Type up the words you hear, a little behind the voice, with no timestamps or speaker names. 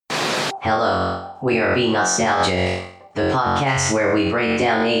Hello, we are Be Nostalgic, the podcast where we break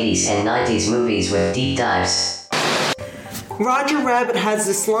down 80s and 90s movies with deep dives. Roger Rabbit has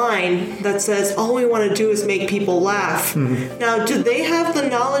this line that says, all we want to do is make people laugh. Now, do they have the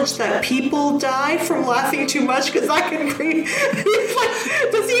knowledge that people die from laughing too much? Because I can agree. He's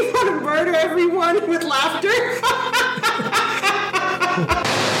like, does he want to murder everyone with laughter?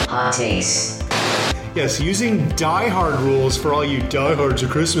 Hot takes. Yes, using Die Hard rules for all you Die Hard's a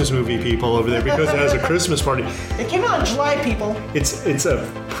Christmas movie people over there because it has a Christmas party. It came out in July, people. It's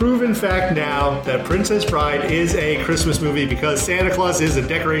a proven fact now that Princess Bride is a Christmas movie because Santa Claus is a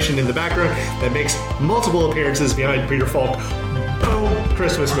decoration in the background that makes multiple appearances behind Peter Falk. Boom,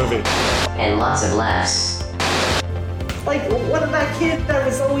 Christmas movie. And lots of laughs. Like, what of that kid that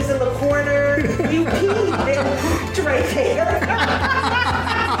was always in the corner? You peed and pooped right there.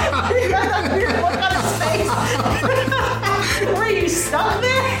 You got that weird look on his face. Were you stuck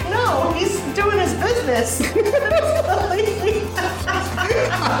there? No, he's doing his business.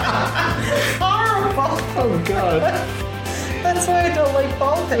 Horrible. Oh, God. That's why I don't like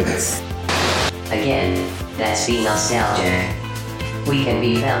ball pits. Again, that's Be Nostalgic. We can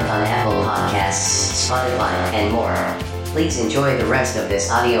be found on Apple Podcasts, Spotify, and more. Please enjoy the rest of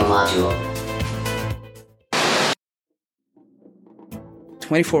this audio module.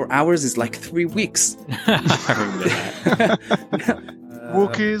 24 hours is like 3 weeks.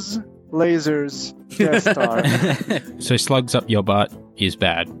 Wookiees, lasers, Death Star. So slugs up your butt is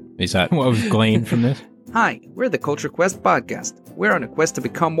bad. Is that what was gleaned from this? Hi, we're the Culture Quest podcast. We're on a quest to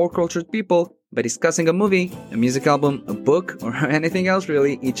become more cultured people by discussing a movie, a music album, a book, or anything else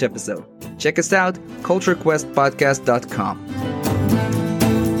really each episode. Check us out, culturequestpodcast.com.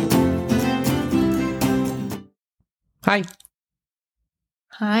 Hi.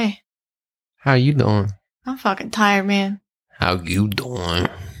 Hi. How you doing? I'm fucking tired, man. How you doing?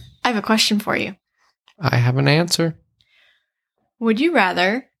 I have a question for you. I have an answer. Would you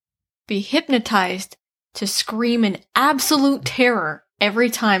rather be hypnotized to scream in absolute terror every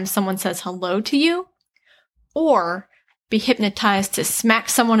time someone says hello to you, or be hypnotized to smack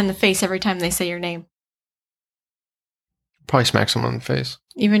someone in the face every time they say your name? Probably smack someone in the face.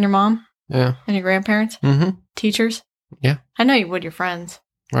 Even your mom? Yeah. And your grandparents? Mm-hmm. Teachers? Yeah. I know you would, your friends.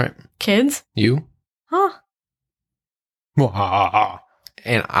 Right. Kids? You? Huh.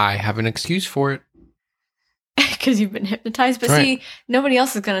 And I have an excuse for it. Because you've been hypnotized. But Right. see, nobody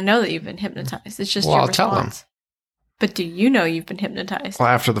else is going to know that you've been hypnotized. It's just Well, your I'll tell them. response. But do you know you've been hypnotized? Well,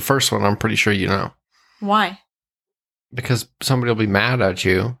 after the first one, I'm pretty sure you know. Why? Because somebody will be mad at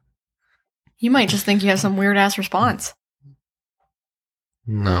you. You might just think you have some weird-ass response.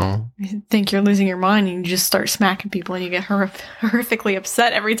 No. You think you're losing your mind and you just start smacking people and you get horrifically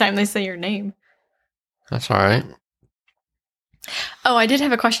upset every time they say your name. That's all right. Oh, I did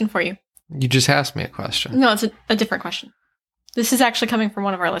have a question for you. You just asked me a question. No, it's a different question. This is actually coming from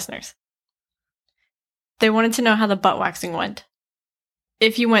one of our listeners. They wanted to know how the butt waxing went.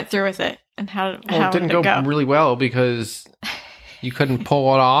 If you went through with it and how Well, how it didn't did it go go? really well because you couldn't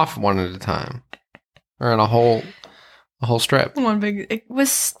pull it off one at a time. Or in a whole strip. It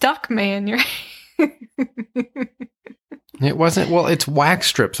was stuck, man. You're It wasn't. Well, it's wax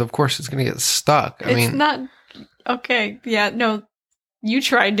strips. Of course, it's going to get stuck. It's not okay. Yeah, no. You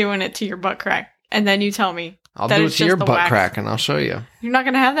try doing it to your butt crack, and then you tell me. I'll that do it it's to your just the butt wax. crack, and I'll show you. You're not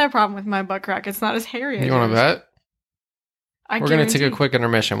going to have that problem with my butt crack. It's not as hairy as You want to yours. bet? I We're going to take a guarantee. quick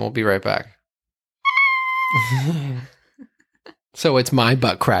intermission. We'll be right back. So it's my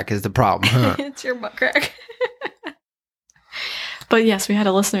butt crack is the problem, huh? It's your butt crack. But yes, we had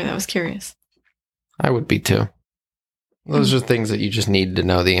a listener that was curious. I would be too. Those are things that you just need to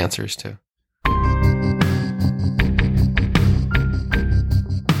know the answers to.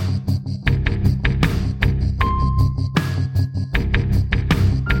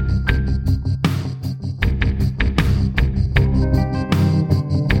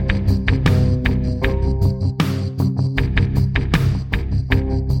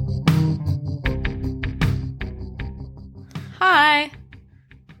 Hi,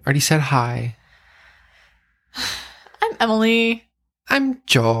 Already said hi. I'm Emily, I'm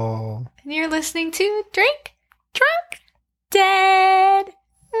Joel. and you're listening to Drink, Drunk, Dead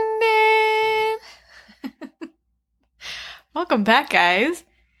Man. Welcome back, guys.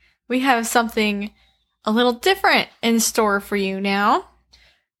 We have something a little different in store for you now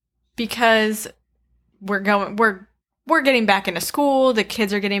because we're getting back into school. The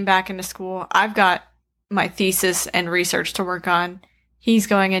kids are getting back into school. I've got my thesis and research to work on. He's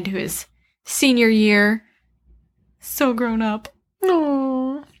going into his senior year. So grown up.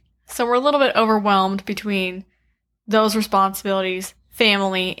 Aww. So we're a little bit overwhelmed between those responsibilities,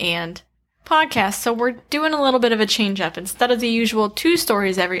 family, and podcast, so we're doing a little bit of a change up. Instead of the usual 2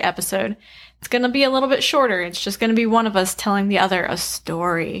 stories every episode, it's going to be a little bit shorter. It's just going to be one of us telling the other a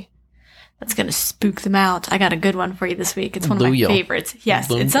story that's going to spook them out. I got a good one for you this week. It's one of my favorites. Yes,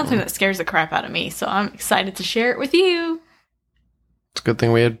 it's something that scares the crap out of me, so I'm excited to share it with you. It's a good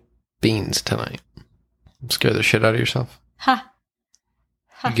thing we had beans tonight. Scare the shit out of yourself. Ha.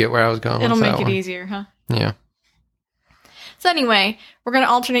 You get where I was going It'll with that make it one? easier, huh? Yeah. So anyway, we're going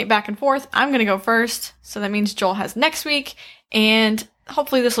to alternate back and forth. I'm going to go first, so that means Joel has next week, and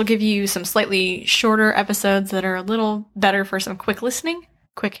hopefully this will give you some slightly shorter episodes that are a little better for some quick listening.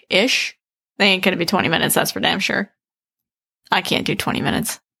 Quick-ish. They ain't going to be 20 minutes, that's for damn sure. I can't do 20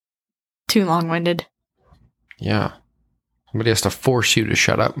 minutes. Too long-winded. Yeah. Somebody has to force you to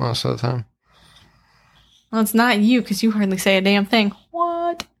shut up most of the time. Well, it's not you, because you hardly say a damn thing.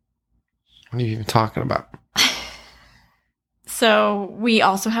 What? What are you even talking about? So, we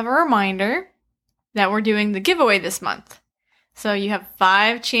also have a reminder that we're doing the giveaway this month. So, you have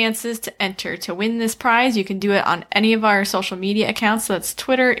 5 chances to enter to win this prize. You can do it on any of our social media accounts. So, that's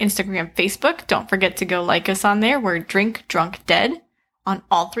Twitter, Instagram, Facebook. Don't forget to go like us on there. We're Drink Drunk Dead on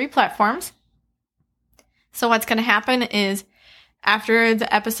all 3 platforms. So, what's going to happen is after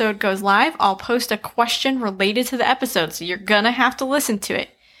the episode goes live, I'll post a question related to the episode. So, you're going to have to listen to it.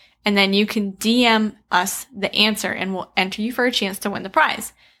 And then you can DM us the answer and we'll enter you for a chance to win the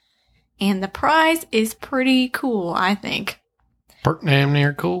prize. And the prize is pretty cool, I think. Damn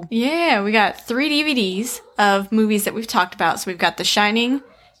near cool. Yeah, we got 3 DVDs of movies that we've talked about. So we've got The Shining,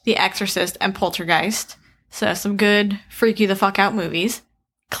 The Exorcist, and Poltergeist. So some good freak you the fuck out movies.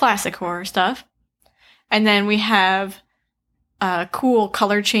 Classic horror stuff. And then we have a cool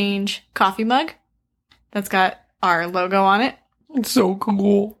color change coffee mug that's got our logo on it. It's so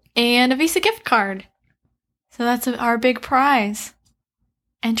cool. And a Visa gift card. So that's our big prize.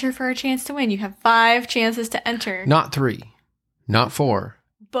 Enter for a chance to win. You have 5 chances to enter. Not 3. Not 4.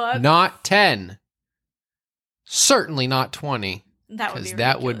 But not 10. Certainly not 20. that would be Because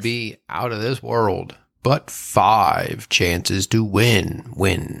that would ridiculous. be out of this world. But 5 chances to win.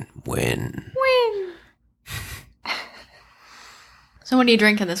 Win. Win. So what are you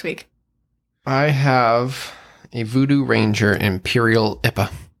drinking this week? I have a Voodoo Ranger Imperial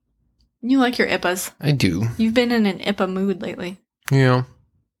IPA. You like your IPAs. I do. You've been in an IPA mood lately. Yeah.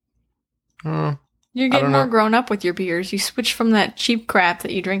 You're I getting don't more know. grown up with your beers. You switched from that cheap crap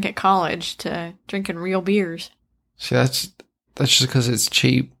that you drink at college to drinking real beers. See, that's just because it's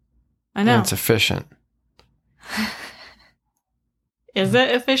cheap I know. and it's efficient. Is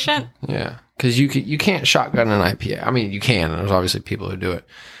it efficient? Yeah, because you can't shotgun an IPA. I mean, you can. There's obviously people who do it,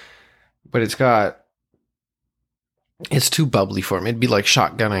 but it's too bubbly for me. It'd be like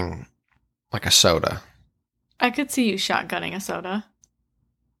shotgunning like a soda. I could see you shotgunning a soda.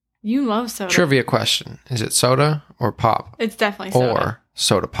 You love soda. Trivia question: is it soda or pop It's definitely soda. or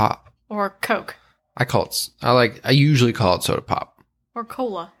soda pop? Or Coke. I usually call it soda pop. Or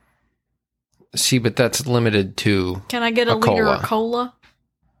cola. See, but that's limited to. Can I get a liter of cola?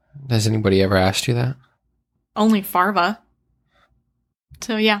 Has anybody ever asked you that? Only Farva.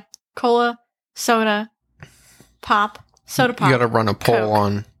 So yeah. Cola, soda, pop, soda pop. You got to run a poll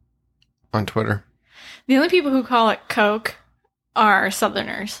Coke. on Twitter. The only people who call it Coke are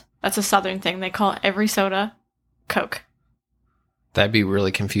Southerners. That's a Southern thing. They call every soda Coke. That'd be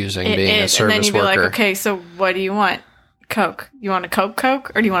really confusing It being is. a service and then you'd worker. be like, okay, so what do you want? Coke. You want a Coke,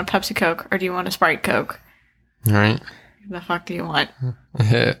 or do you want a Pepsi Coke, or do you want a Sprite Coke? All right. What the fuck do you want?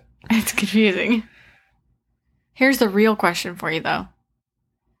 Yeah. It's confusing. Here's the real question for you, though.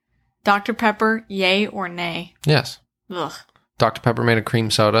 Dr. Pepper, yay or nay? Yes. Ugh. Dr. Pepper made a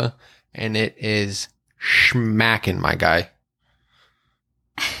cream soda, and it is schmacking, my guy.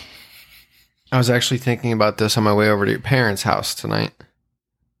 I was actually thinking about this on my way over to your parents' house tonight.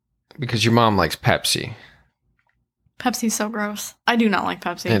 Because your mom likes Pepsi. Pepsi's so gross. I do not like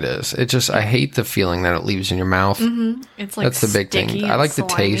Pepsi. It is. It just, I hate the feeling that it leaves in your mouth. Mm-hmm. It's like That's the big sticky thing. I and like the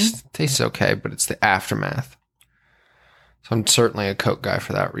slimy. taste. Tastes okay, but it's the aftermath. So I'm certainly a Coke guy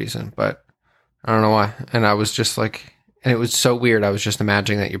for that reason, but I don't know why. And I was just like, and it was so weird. I was just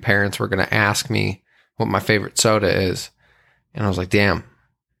imagining that your parents were going to ask me what my favorite soda is. And I was like, damn,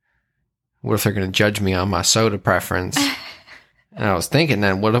 what if they're going to judge me on my soda preference? And I was thinking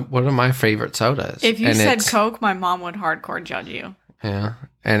then, what are my favorite sodas? If you And said it's- Coke, my mom would hardcore judge you. Yeah.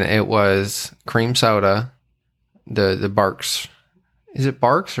 And it was cream soda, the Barks. Is it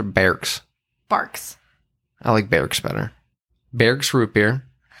Barks or Barks? Barks. I like Barks better. Barks root beer,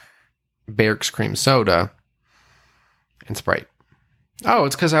 Barks cream soda, and Sprite. Oh,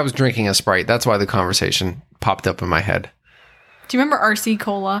 it's because I was drinking a Sprite. That's why the conversation popped up in my head. Do you remember RC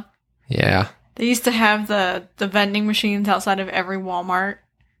Cola? Yeah. They used to have the vending machines outside of every Walmart.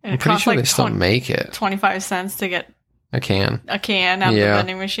 And I'm pretty cost sure they still make it. 25 cents to get A can. a can out of the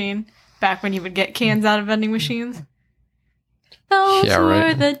vending machine. Back when you would get cans out of vending machines. Those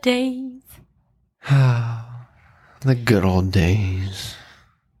were the days. The good old days.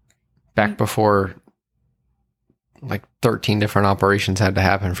 Back before like 13 different operations had to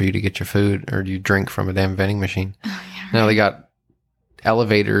happen for you to get your food or you drink from a damn vending machine. Oh, yeah, Now they got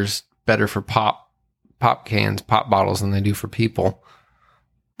elevators better for pop cans, pop bottles than they do for people.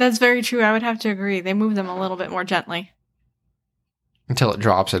 That's very true. I would have to agree. They move them a little bit more gently. Until it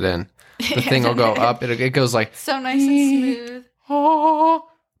drops it in. The thing will go up. It goes like... So nice and smooth. Oh.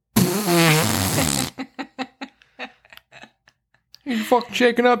 You fucking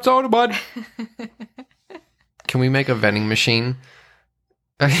shaking up soda, bud. Can we make a vending machine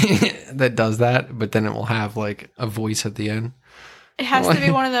that does that, but then it will have like a voice at the end? It has to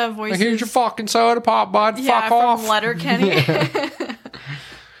be one of the voices. Like, here's your fucking soda pop, bud. Yeah, Fuck off. from Letterkenny.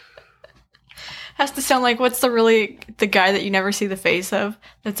 Has to sound like the guy that you never see the face of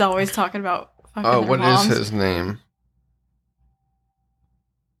that's always talking about fucking their what moms. is his name?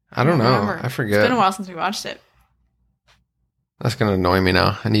 I don't know. remember. I forget. It's been a while since we watched it. That's going to annoy me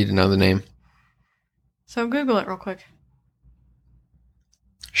now. I need to know the name. So Google it real quick.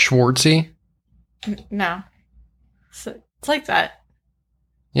 Schwartzy? No. So, it's like that.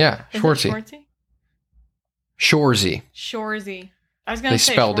 Yeah, Is it Schwartzy. Schwartzy? Shorzy. Shorzy. I was going They to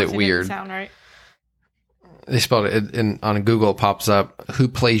say spelled it Schwartzy didn't weird. sound right. They spelled it on Google. It pops up who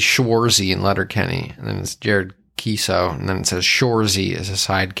plays Schwarzy in Letterkenny, and then it's Jared Kiso, and then it says Shorzy is a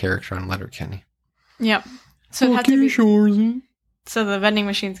side character on Letterkenny. Yep. So it had to be. Shorzy. So the vending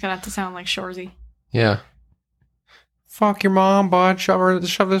machine's gonna have to sound like Shorzy. Yeah. Fuck your mom, bud. Shove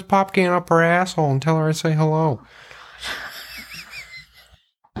this pop can up her asshole and tell her I say hello.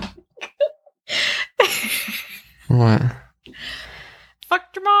 What?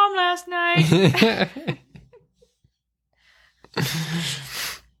 Fucked your mom last night.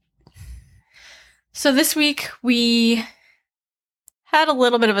 So this week we had a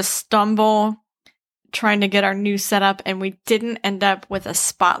little bit of a stumble trying to get our new setup, and we didn't end up with a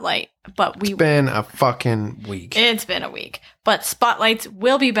spotlight. But It's been a fucking week. It's been a week. But spotlights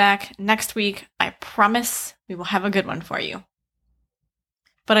will be back next week. I promise we will have a good one for you.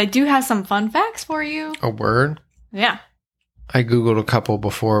 But I do have some fun facts for you. A word? Yeah. I Googled a couple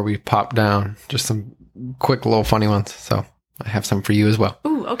before we popped down. Just some quick little funny ones. So I have some for you as well.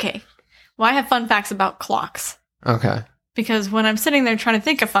 Ooh, okay. Well, I have fun facts about clocks. Okay. Because when I'm sitting there trying to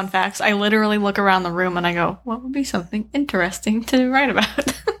think of fun facts, I literally look around the room and I go, what would be something interesting to write about?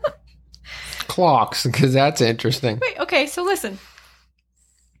 Clocks, because that's interesting. Wait, okay, so listen.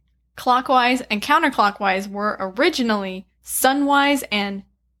 Clockwise and counterclockwise were originally sunwise and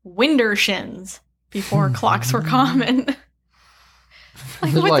windershins before clocks were common.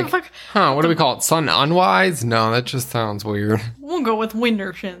 Like, what Like, the fuck? Huh, what do we call it? Sun unwise? No, that just sounds weird. We'll go with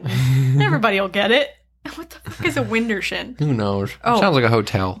windershins. Everybody will get it. What the fuck is a windershin? Who knows? Oh. Sounds like a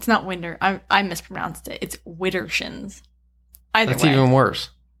hotel. It's not winder. I mispronounced it. It's widdershins. Either That's way. even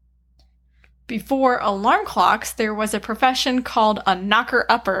worse. Before alarm clocks, there was a profession called a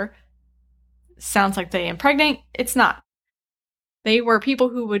knocker-upper. Sounds like they impregnate. It's not. They were people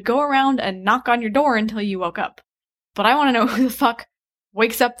who would go around and knock on your door until you woke up. But I want to know who the fuck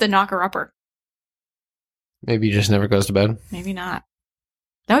wakes up the knocker-upper. Maybe he just never goes to bed. Maybe not.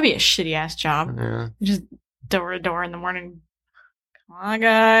 That would be a shitty-ass job. Yeah. Just door to door in the morning. Come on,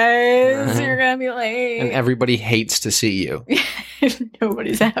 guys. Uh-huh. You're going to be late. And everybody hates to see you.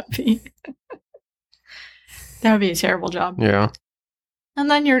 Nobody's happy. That would be a terrible job. Yeah. And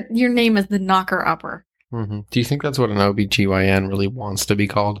then your name is the knocker-upper. Mm-hmm. Do you think that's what an OBGYN really wants to be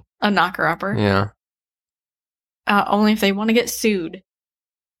called? A knocker-upper. Yeah. Only if they want to get sued.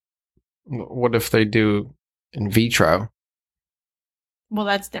 What if they do in vitro? Well,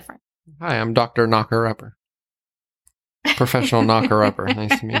 that's different. Hi, I'm Dr. Knocker-Upper. Professional Knocker-Upper.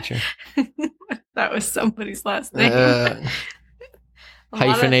 Nice to meet you. That was somebody's last name.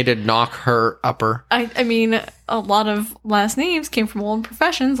 Hyphenated Knock-Her-Upper. I mean, a lot of last names came from old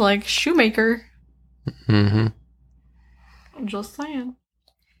professions like shoemaker. Mm-hmm. I'm just saying.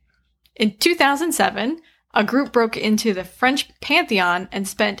 In 2007, a group broke into the French Pantheon and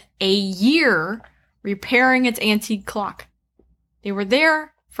spent a year repairing its antique clock. They were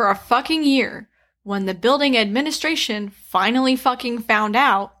there for a fucking year. When the building administration finally fucking found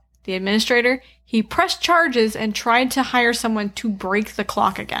out, the administrator, he pressed charges and tried to hire someone to break the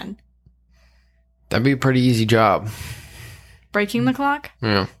clock again. That'd be a pretty easy job. Breaking the clock?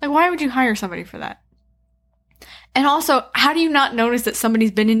 Yeah. Like, why would you hire somebody for that? And also, how do you not notice that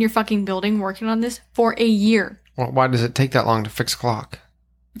somebody's been in your fucking building working on this for a year? Well, why does it take that long to fix a clock?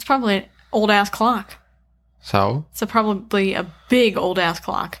 It's probably an old-ass clock. So? It's probably a big old-ass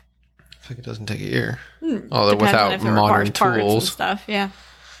clock. I think it doesn't take a year. Although Depends on without if it modern requires parts and tools. stuff, yeah.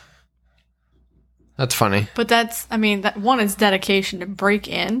 That's funny. But that's, I mean, that one is dedication to break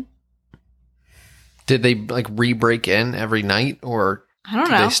in. Did they like re-break in every night, or I don't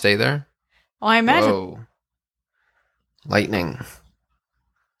did know. they stay there? Well, I imagine. Whoa. Lightning.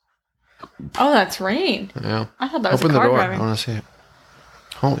 Oh, that's rain. Yeah. I thought that was Open a the car door. driving. I want to see it.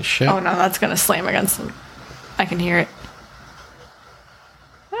 Holy shit. Oh no, that's gonna slam against them. I can hear it.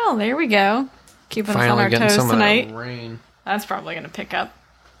 Well, there we go. Keeping us on Finally our getting toes some tonight. of that rain. That's probably gonna pick up.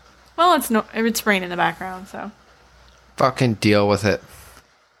 Well, it's rain in the background, so. Fucking deal with it.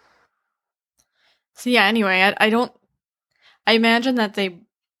 So yeah. Anyway, I imagine that they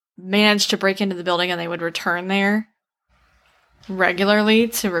managed to break into the building and they would return there regularly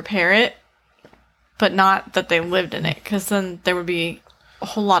to repair it, but not that they lived in it, because then there would be a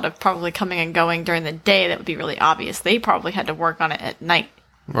whole lot of probably coming and going during the day that would be really obvious. They probably had to work on it at night.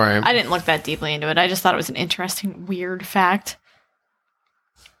 Right. I didn't look that deeply into it. I just thought it was an interesting, weird fact.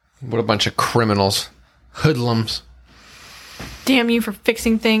 What a bunch of criminals. Hoodlums. Damn you for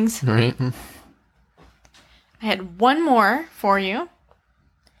fixing things. Right? I had one more for you.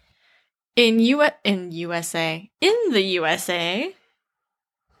 In the USA,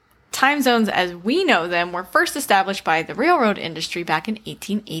 time zones as we know them were first established by the railroad industry back in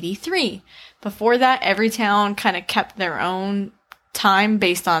 1883. Before that, every town kind of kept their own time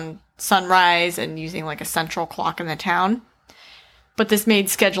based on sunrise and using like a central clock in the town. But this made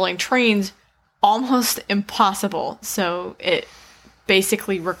scheduling trains almost impossible. So it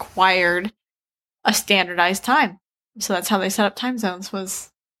basically required a standardized time. So that's how they set up time zones, was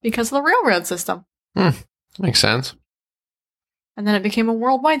because of the railroad system. Makes sense. And then it became a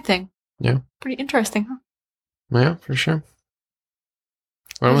worldwide thing. Yeah. Pretty interesting, huh? Yeah, for sure.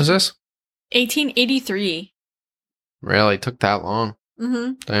 When was this? 1883. Really? Took that long?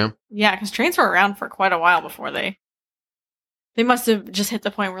 Mm-hmm. Damn. Yeah, because trains were around for quite a while before they must have just hit the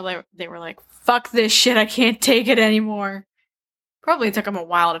point where they were like, fuck this shit, I can't take it anymore. Probably took them a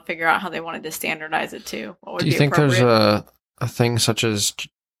while to figure out how they wanted to standardize it too. What would Do you be think there's appropriate. a thing such as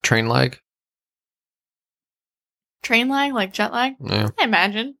train lag? Train lag, like jet lag? Yeah. I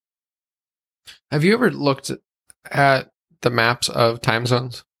imagine. Have you ever looked at the maps of time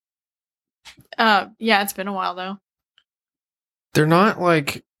zones? Yeah, it's been a while though. They're not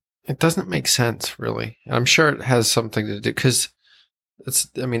like, it doesn't make sense really. I'm sure it has something to do because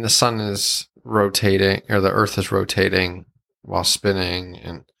the sun is rotating, or the earth is rotating while spinning,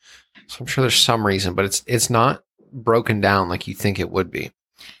 and so I'm sure there's some reason, but it's not broken down like you think it would be.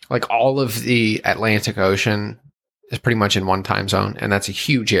 Like all of the Atlantic Ocean is pretty much in one time zone, and that's a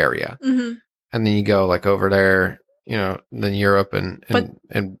huge area. Mm-hmm. And then you go like over there, then Europe and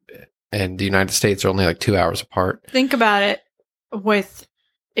the United States are only like 2 hours apart. Think about it with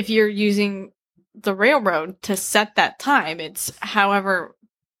if you're using the railroad to set that time, it's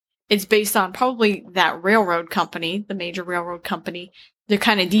based on probably that railroad company, the major railroad company, the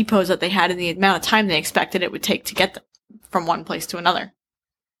kind of depots that they had and the amount of time they expected it would take to get them from one place to another.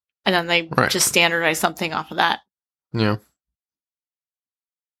 And then they just standardize something off of that. Yeah.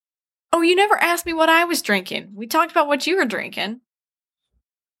 Oh, you never asked me what I was drinking. We talked about what you were drinking.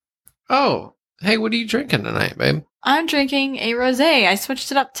 Oh, hey, what are you drinking tonight, babe? I'm drinking a rosé. I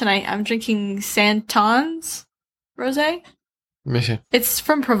switched it up tonight. I'm drinking Santon's rosé. Let me see. It's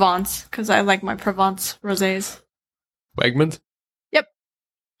from Provence, because I like my Provence rosés. Wegmans? Yep.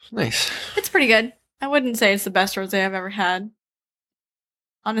 Nice. It's pretty good. I wouldn't say it's the best rosé I've ever had.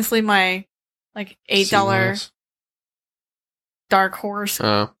 Honestly, my like $8 Dark Horse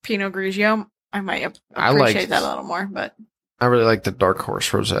Pinot Grigio, I might appreciate that a little more, but I really like the Dark Horse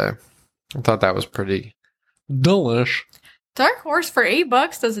rosé. I thought that was pretty delish. Dark Horse for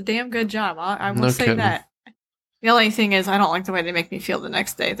 $8 does a damn good job. I will say that. The only thing is, I don't like the way they make me feel the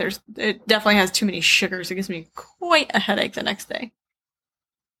next day. It definitely has too many sugars. It gives me quite a headache the next day.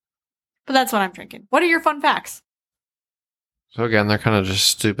 But that's what I'm drinking. What are your fun facts? So again, they're kind of just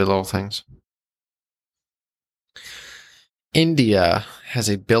stupid little things. India has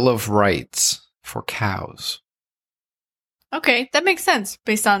a Bill of Rights for cows. Okay, that makes sense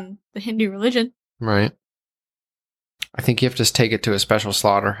based on the Hindu religion. Right. I think you have to take it to a special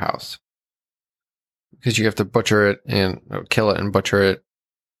slaughterhouse. Because you have to butcher it and kill it and butcher it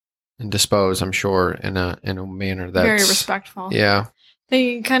and dispose, I'm sure, in a manner that's very respectful. Yeah.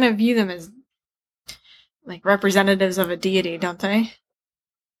 They kind of view them as like representatives of a deity, don't they?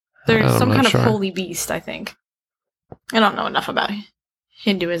 They're some kind of holy beast, I think. I don't know enough about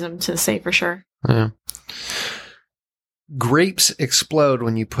Hinduism to say for sure. Yeah. Grapes explode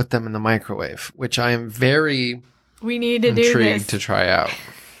when you put them in the microwave, which I am very We need to do intrigued this. to try out.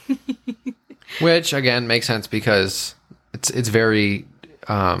 Which again makes sense because it's very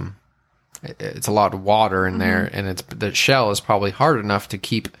it's a lot of water in there, and the shell is probably hard enough to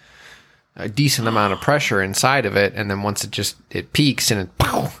keep a decent amount of pressure inside of it, and then once it peaks and it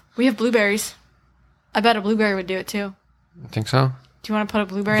pow. We have blueberries. I bet a blueberry would do it too. I think so. Do you want to put a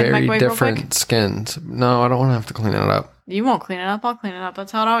blueberry in the Very microwave real quick? different skins. No, I don't want to have to clean it up. You won't clean it up. I'll clean it up.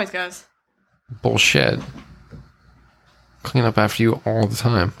 That's how it always goes. Bullshit. Clean up after you all the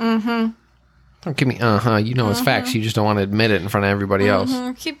time. Mm-hmm. Don't give me you know it's facts. You just don't want to admit it in front of everybody else.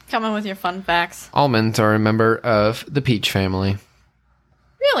 Keep coming with your fun facts. Almonds are a member of the peach family.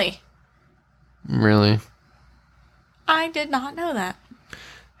 Really? Really? I did not know that.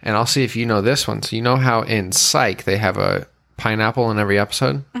 And I'll see if you know this one. So you know how in Psych they have a pineapple in every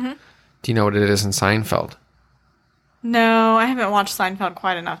episode? Mm-hmm. Do you know what it is in Seinfeld? No, I haven't watched Seinfeld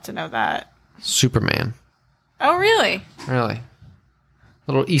quite enough to know that. Superman. Oh, really? Really?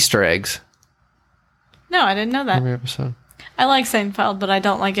 Little Easter eggs. No, I didn't know that. Every episode. I like Seinfeld, but I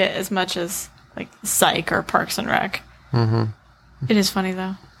don't like it as much as like Psych or Parks and Rec. Mm-hmm. It is funny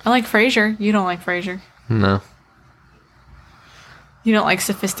though. I like Frasier. You don't like Frasier. No. You don't like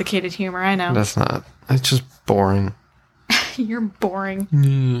sophisticated humor. I know. That's not. It's just boring. You're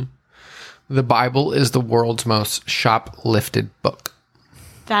boring. The Bible is the world's most shoplifted book.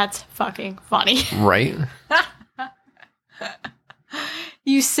 That's fucking funny. Right?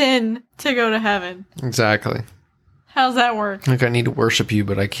 You sin to go to heaven. Exactly. How's that work? Like I need to worship you,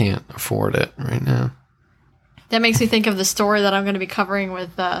 but I can't afford it right now. That makes me think of the story that I'm going to be covering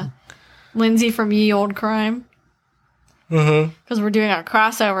with Lindsay from Ye Old Crime. Because we're doing our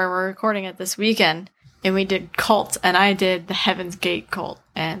crossover. We're recording it this weekend. And we did cults, and I did the Heaven's Gate cult.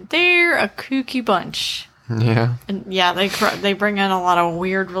 And they're a kooky bunch. Yeah. And yeah, they bring in a lot of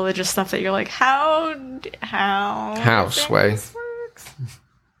weird religious stuff that you're like, how Sway? this works?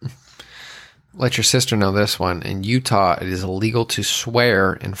 Let your sister know this one. In Utah, it is illegal to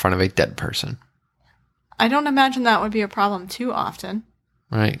swear in front of a dead person. I don't imagine that would be a problem too often.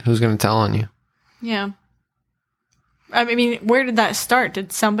 Right? Who's going to tell on you? Yeah. I mean, where did that start?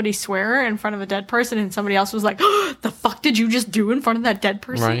 Did somebody swear in front of a dead person and somebody else was like, oh, the fuck did you just do in front of that dead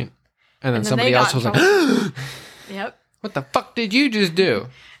person? Right. And then they somebody else was got like, Yep. what the fuck did you just do?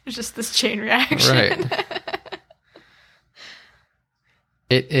 It's just this chain reaction. Right.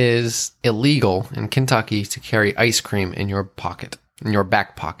 It is illegal in Kentucky to carry ice cream in your pocket, in your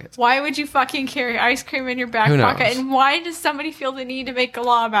back pocket. Why would you fucking carry ice cream in your back Who knows? pocket? And why does somebody feel the need to make a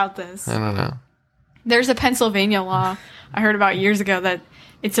law about this? I don't know. There's a Pennsylvania law I heard about years ago that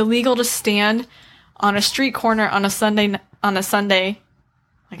it's illegal to stand on a street corner on a Sunday,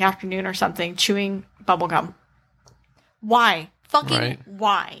 like afternoon or something, chewing bubble gum. Why? Fucking Right.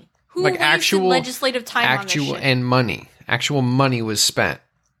 why? Who Like wasted actual legislative time on this shit? and money. Actual money was spent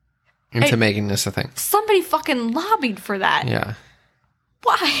into Hey. making this a thing. Somebody fucking lobbied for that. Yeah.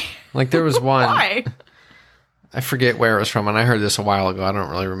 Why? Like there was one. Why? I forget where it was from, and I heard this a while ago. I don't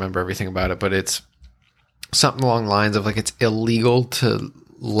really remember everything about it, but it's something along the lines of like it's illegal to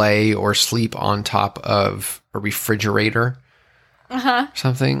lay or sleep on top of a refrigerator.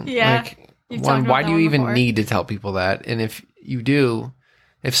 Something. Yeah. Like, You've one, talked about why that do you one even before. need to tell people that? And if you do,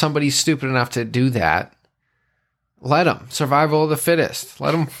 if somebody's stupid enough to do that, let them. Survival of the fittest.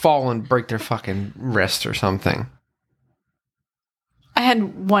 Let them fall and break their fucking wrist or something. I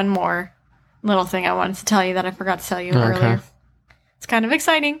had one more little thing I wanted to tell you that I forgot to tell you earlier. It's kind of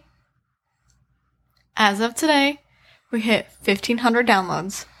exciting. As of today, we hit 1,500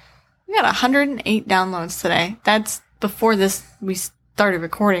 downloads. We got 108 downloads today. That's before we started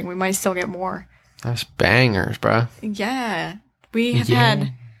recording. We might still get more. That's bangers, bro. Yeah. We have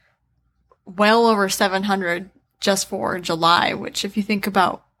had well over 700 just for July, which if you think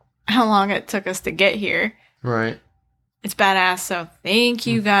about how long it took us to get here, Right. it's badass. So thank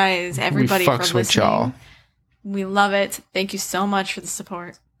you guys, everybody, we for fucks listening. with y'all. We love it. Thank you so much for the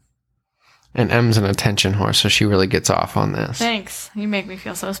support. And M's an attention horse, so she really gets off on this. Thanks. You make me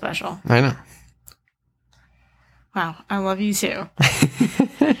feel so special. I know. Wow. I love you too.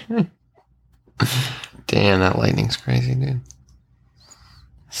 Damn, that lightning's crazy, dude.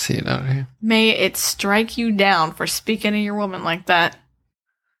 See it out here. May it strike you down for speaking to your woman like that.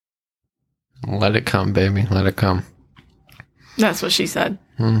 Let it come, baby. Let it come. That's what she said.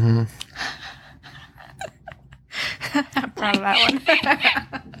 Mm-hmm. I'm proud of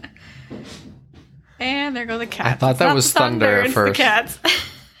that one. And there go the cats. I thought It's that not was the thunder at it's first. the cats.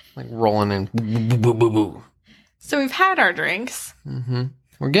 Like rolling in. Boo, boo, boo, boo. So we've had our drinks. Mm-hmm.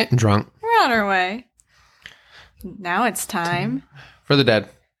 We're getting drunk. We're on our way. Now it's time. For the dead.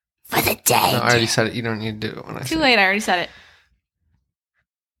 For the dead. No, I already said it. You don't need to do it when I say Too late. I already said it.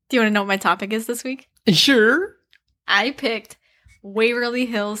 Do you want to know what my topic is this week? it. Sure. I picked Waverly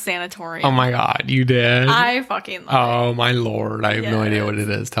Hills Sanatorium. Oh my God, you did? I fucking love it. Oh my Lord. I have no idea what it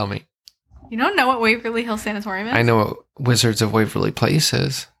is. Tell me. You don't know what Waverly Hills Sanatorium is? I know what Wizards of Waverly Place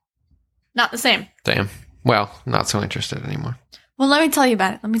is. Not the same. Damn. Well, not so interested anymore. Well, let me tell you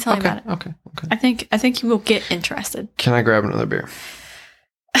about it. Okay. I think you will get interested. Can I grab another beer?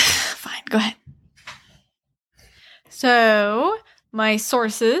 Fine, go ahead. So, my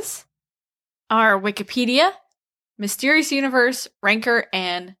sources are Wikipedia, Mysterious Universe, Ranker,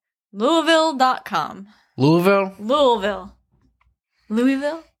 and Louisville.com. Louisville? Louisville.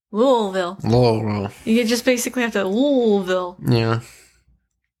 You just basically have to Louisville. Yeah.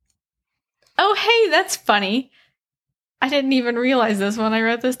 Oh, hey, that's funny. I didn't even realize this when I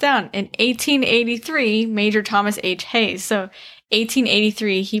wrote this down. In 1883, Major Thomas H. Hayes. So,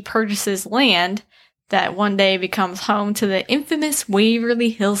 1883, he purchases land that one day becomes home to the infamous Waverly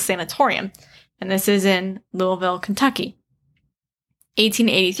Hills Sanatorium. And this is in Louisville, Kentucky.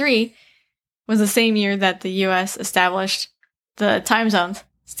 1883 was the same year that the U.S. established the time zones,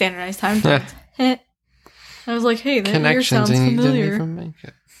 standardized time zones. I was like, hey, that year sounds and you familiar. didn't even make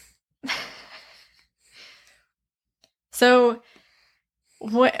it. So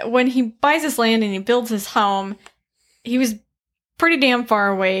when he buys this land and he builds his home, he was pretty damn far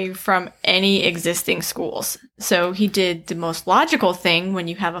away from any existing schools. So he did the most logical thing when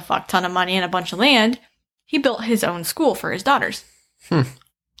you have a fuck ton of money and a bunch of land. He built his own school for his daughters. And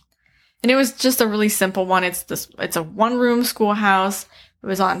it was just a really simple one. It's a one-room schoolhouse. It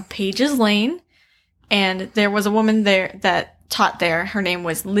was on Pages Lane. And there was a woman there that taught there. Her name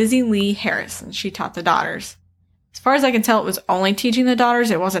was Lizzie Lee Harris, and she taught the daughters. As far as I can tell, it was only teaching the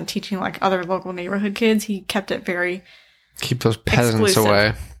daughters. It wasn't teaching like other local neighborhood kids. He kept it very Keep those peasants exclusive.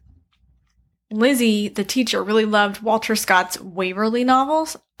 away. Lizzie, the teacher, really loved Walter Scott's Waverly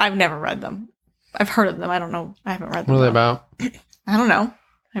novels. I've never read them. I've heard of them. I don't know. I haven't read them. What are they about? I don't know.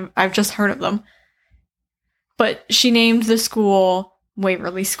 I've just heard of them. But she named the school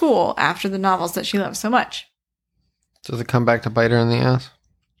Waverly School after the novels that she loves so much. Does it come back to bite her in the ass?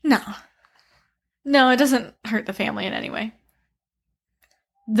 No, it doesn't hurt the family in any way.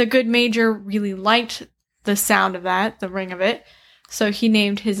 The good major really liked the sound of that, the ring of it, so he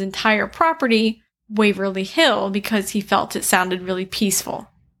named his entire property Waverly Hill because he felt it sounded really peaceful.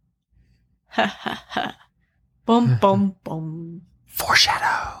 Ha ha ha. Boom, boom, boom.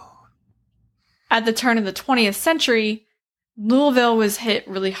 Foreshadow. At the turn of the 20th century, Louisville was hit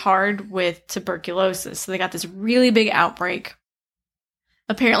really hard with tuberculosis, so they got this really big outbreak.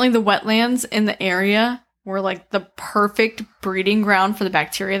 Apparently, the wetlands in the area were like the perfect breeding ground for the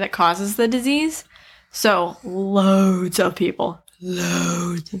bacteria that causes the disease. So, loads of people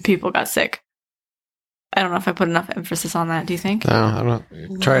got sick. I don't know if I put enough emphasis on that. Do you think? No, I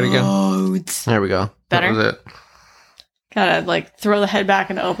don't. Try it again. Loads. There we go. Better? That was it. Gotta like throw the head back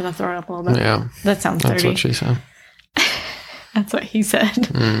and open the throat up a little bit. Yeah. That sounds That's dirty. what she said. That's what he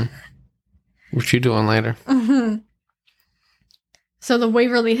said. What you doing later? Mm-hmm. So the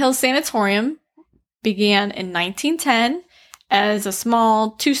Waverly Hills Sanatorium began in 1910 as a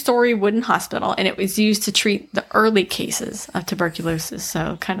small 2-story wooden hospital, and it was used to treat the early cases of tuberculosis.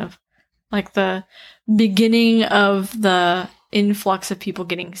 So kind of like the beginning of the influx of people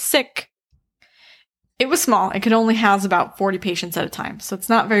getting sick. It was small. It could only house about 40 patients at a time. So it's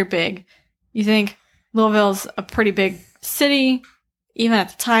not very big. You think Louisville's a pretty big city. Even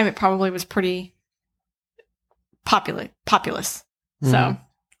at the time, it probably was pretty populous. So,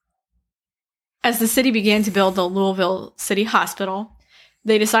 as the city began to build the Louisville City Hospital,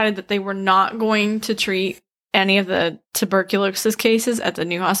 they decided that they were not going to treat any of the tuberculosis cases at the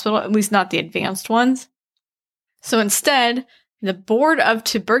new hospital, at least not the advanced ones. So instead, the Board of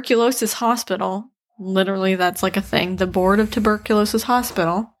Tuberculosis Hospital, literally that's like a thing, the Board of Tuberculosis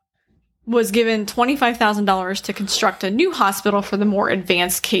Hospital, was given $25,000 to construct a new hospital for the more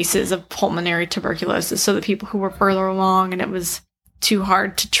advanced cases of pulmonary tuberculosis. So the people who were further along and it was too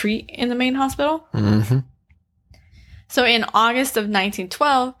hard to treat in the main hospital. So in August of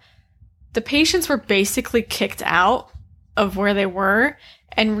 1912, the patients were basically kicked out of where they were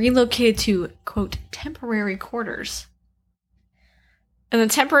and relocated to, quote, temporary quarters. And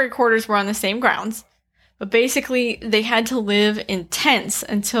the temporary quarters were on the same grounds, but basically they had to live in tents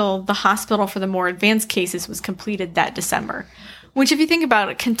until the hospital for the more advanced cases was completed that December. Which, if you think about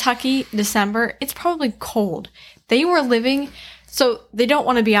it, Kentucky, December, it's probably cold. They were living... So they don't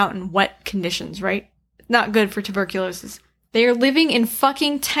want to be out in wet conditions, right? not good for tuberculosis. They are living in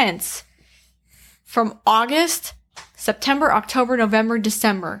fucking tents from August, September, October, November,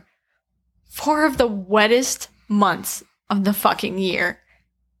 December. 4 of the wettest months of the fucking year.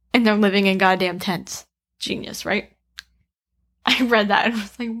 And they're living in goddamn tents. Genius, right? I read that and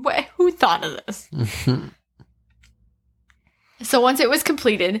was like, what? Who thought of this? So once it was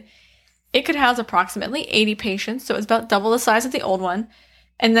completed, it could house approximately 80 patients, so it was about double the size of the old one.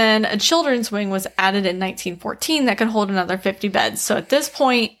 And then a children's wing was added in 1914 that could hold another 50 beds. So at this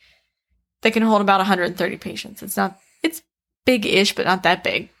point, they can hold about 130 patients. It's big-ish, but not that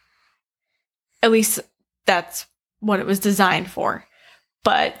big. At least that's what it was designed for.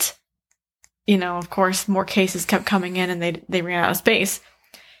 But, of course, more cases kept coming in and they ran out of space.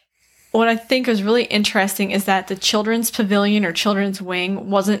 What I think is really interesting is that the children's pavilion or children's wing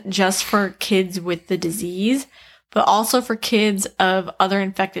wasn't just for kids with the disease, but also for kids of other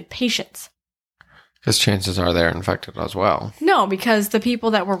infected patients. Because chances are they're infected as well. No, because the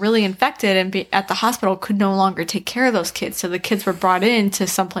people that were really infected and at the hospital could no longer take care of those kids. So the kids were brought into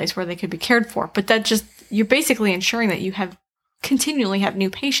some place where they could be cared for. But you're basically ensuring that you continually have new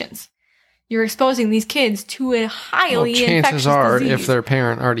patients. You're exposing these kids to a highly infectious chances are, disease. if their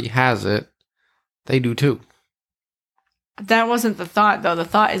parent already has it, they do too. That wasn't the thought, though. The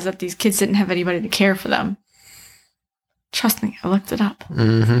thought is that these kids didn't have anybody to care for them. Trust me, I looked it up.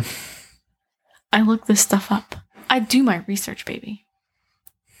 Mm-hmm. I look this stuff up. I do my research, baby.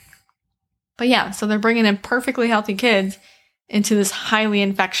 But yeah, so they're bringing in perfectly healthy kids into this highly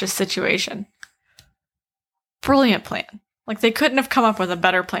infectious situation. Brilliant plan. Like, they couldn't have come up with a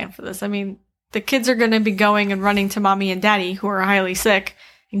better plan for this. I mean, the kids are going to be going and running to mommy and daddy who are highly sick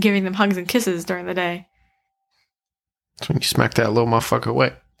and giving them hugs and kisses during the day. That's when you smack that little motherfucker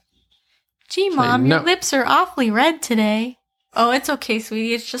away. Gee, Mom, your lips are awfully red today. Oh, it's okay,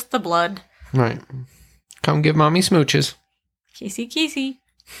 sweetie. It's just the blood. Right. Come give mommy smooches. Kissy.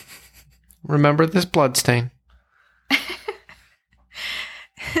 Remember this blood stain.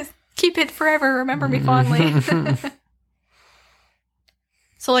 Keep it forever. Remember me fondly.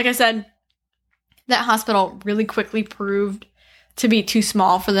 So like I said, that hospital really quickly proved to be too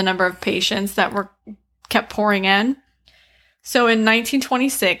small for the number of patients that kept pouring in. So in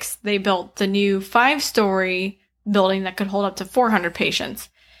 1926, they built the new 5-story building that could hold up to 400 patients.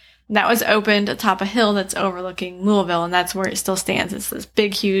 And that was opened atop a hill that's overlooking Louisville, and that's where it still stands. It's this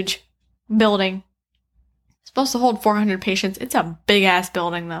big, huge building. It's supposed to hold 400 patients. It's a big-ass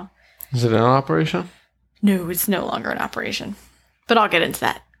building, though. Is it in operation? No, it's no longer in operation. But I'll get into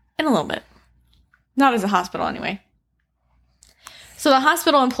that in a little bit. Not as a hospital, anyway. So the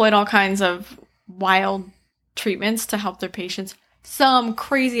hospital employed all kinds of wild treatments to help their patients. Some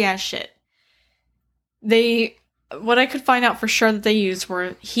crazy-ass shit. What I could find out for sure that they used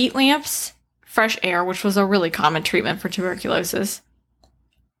were heat lamps, fresh air, which was a really common treatment for tuberculosis.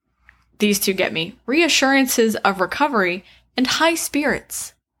 These two get me. Reassurances of recovery and high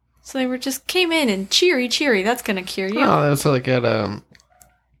spirits. So they just came in and cheery, that's going to cure you. Oh, that's like at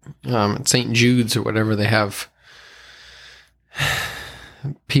St. Jude's or whatever. They have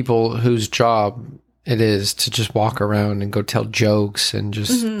people whose job it is to just walk around and go tell jokes and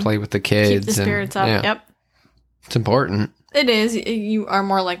just play with the kids. Keep the spirits up, yeah. Yep. It's important. It is. You are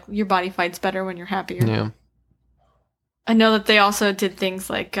more like, your body fights better when you're happier. Yeah. I know that they also did things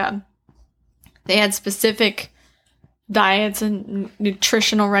like, they had specific diets and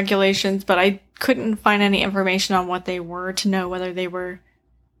nutritional regulations, but I couldn't find any information on what they were to know whether they were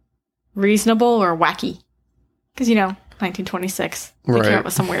reasonable or wacky. Because, 1926. They came up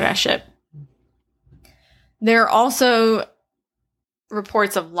with some weird ass shit. There are also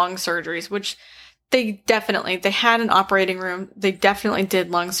reports of lung surgeries, which they had an operating room. They definitely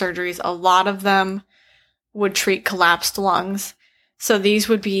did lung surgeries. A lot of them would treat collapsed lungs. So these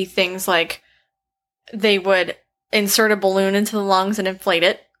would be things like they would insert a balloon into the lungs and inflate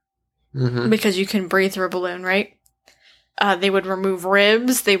it because you can breathe through a balloon, right? They would remove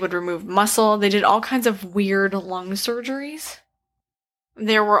ribs. They would remove muscle. They did all kinds of weird lung surgeries.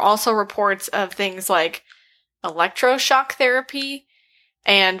 There were also reports of things like electroshock therapy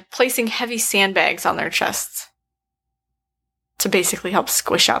and placing heavy sandbags on their chests to basically help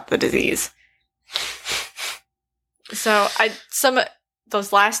squish out the disease. So some of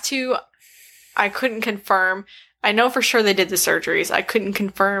those last two, I couldn't confirm. I know for sure they did the surgeries. I couldn't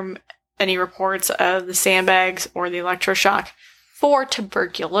confirm any reports of the sandbags or the electroshock for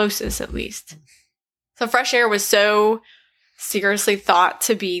tuberculosis, at least. So fresh air was so seriously thought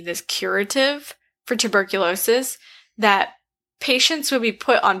to be this curative for tuberculosis that patients would be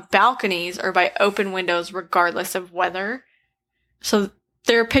put on balconies or by open windows regardless of weather. So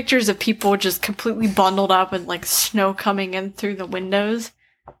There are pictures of people just completely bundled up and like snow coming in through the windows.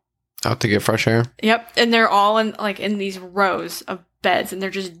 Out to get fresh air. Yep, and they're all in these rows of beds, and they're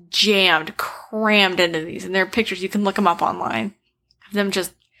just crammed into these. And there are pictures, you can look them up online, of them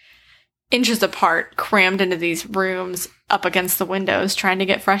just inches apart, crammed into these rooms up against the windows, trying to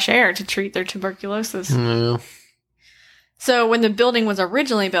get fresh air to treat their tuberculosis. Yeah. So when the building was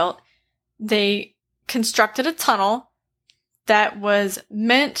originally built, they constructed a tunnel that was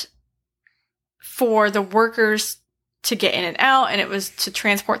meant for the workers to get in and out, and it was to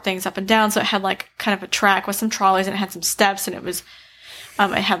transport things up and down. So it had like kind of a track with some trolleys, and it had some steps, and it was,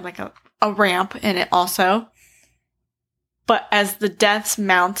 it had like a ramp in it also. But as the deaths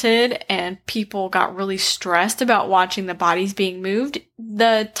mounted and people got really stressed about watching the bodies being moved,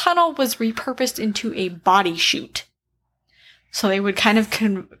 the tunnel was repurposed into a body chute. So they would kind of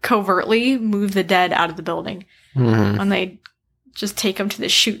covertly move the dead out of the building. Mm-hmm. And they'd just take them to the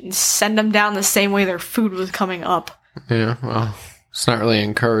chute and send them down the same way their food was coming up. Yeah, well, it's not really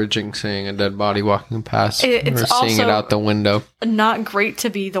encouraging seeing a dead body walking past it's or seeing it out the window. Not great to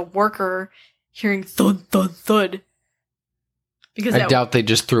be the worker hearing thud, thud, thud. Because I doubt they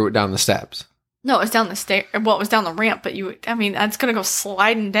just threw it down the steps. No, it was down the stair. Well, it was down the ramp, but it's going to go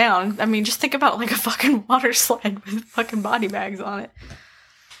sliding down. I mean, just think about like a fucking water slide with fucking body bags on it.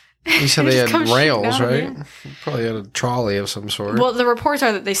 You said they had rails, right? Probably had a trolley of some sort. Well, the reports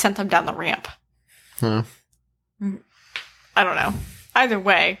are that they sent them down the ramp. Huh. I don't know. Either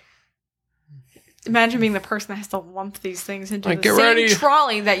way, imagine being the person that has to lump these things into the same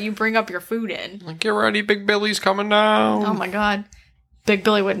trolley that you bring up your food in. Like, get ready, Big Billy's coming down. Oh my god. Big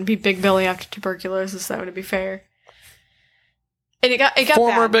Billy wouldn't be Big Billy after tuberculosis, that would be fair. And it got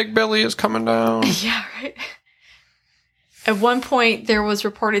Former bad. Big Billy is coming down. Yeah, right. At one point, there was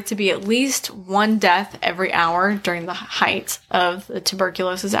reported to be at least one death every hour during the height of the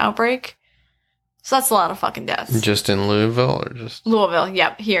tuberculosis outbreak. So that's a lot of fucking deaths. Just in Louisville or just... Louisville,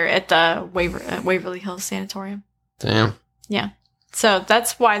 yep. Here at the Waverly Hills Sanatorium. Damn. Yeah. So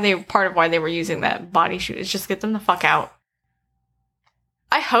that's part of why they were using that body chute, is just get them the fuck out.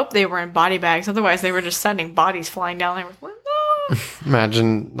 I hope they were in body bags. Otherwise, they were just sending bodies flying down there. With, no.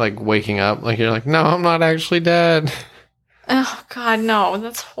 Imagine, like, waking up. Like, you're like, no, I'm not actually dead. Oh, God, no.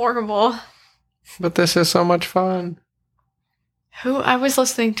 That's horrible. But this is so much fun. I was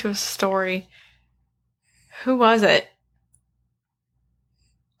listening to a story. Who was it?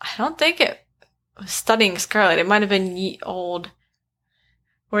 I don't think it was Studying Scarlet. It might have been Ye Old.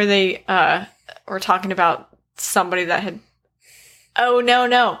 Where they were talking about somebody that had... Oh,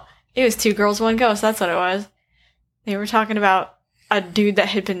 no. It was Two Girls, One Ghost. That's what it was. They were talking about a dude that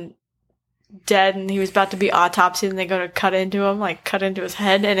had been dead and he was about to be autopsied, and they go to cut into him, like cut into his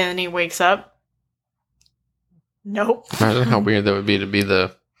head, and then he wakes up. Nope. Imagine how weird that would be to be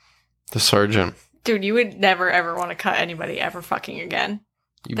the surgeon. Dude, you would never ever want to cut anybody ever fucking again.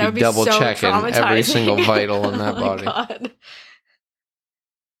 You'd be double checking every single vital in that body. God.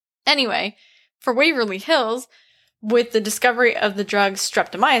 Anyway, for Waverly Hills, with the discovery of the drug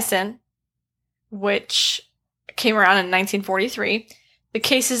streptomycin, which came around in 1943, the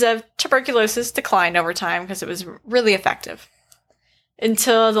cases of tuberculosis declined over time because it was really effective.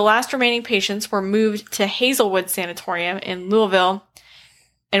 Until the last remaining patients were moved to Hazelwood Sanatorium in Louisville,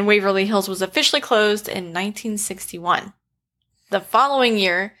 and Waverly Hills was officially closed in 1961. The following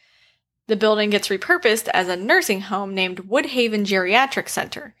year, the building gets repurposed as a nursing home named Woodhaven Geriatric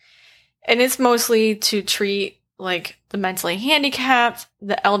Center. And it's mostly to treat, like, the mentally handicapped,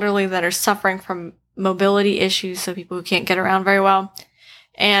 the elderly that are suffering from mobility issues, so people who can't get around very well,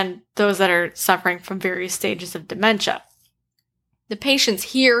 and those that are suffering from various stages of dementia. The patients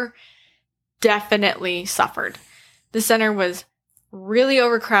here definitely suffered. The center was really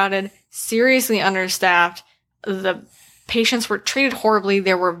overcrowded, seriously understaffed. The patients were treated horribly.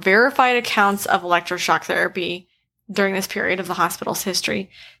 There were verified accounts of electroshock therapy during this period of the hospital's history.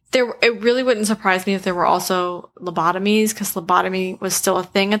 It really wouldn't surprise me if there were also lobotomies, because lobotomy was still a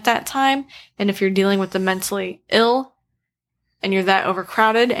thing at that time. And if you're dealing with the mentally ill and you're that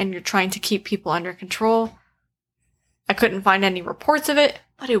overcrowded and you're trying to keep people under control, I couldn't find any reports of it,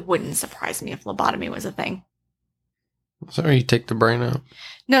 but it wouldn't surprise me if lobotomy was a thing. So you take the brain out?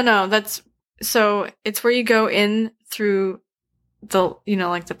 No, so it's where you go in through the,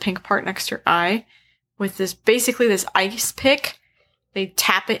 like the pink part next to your eye with this ice pick. They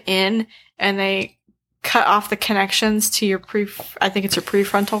tap it in and they cut off the connections to your I think it's your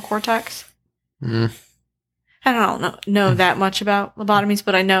prefrontal cortex. Mm. I don't know that much about lobotomies,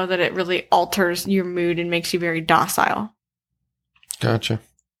 but I know that it really alters your mood and makes you very docile. Gotcha.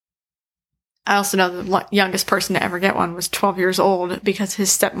 I also know the youngest person to ever get one was 12 years old because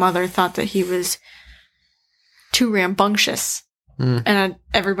his stepmother thought that he was too rambunctious. And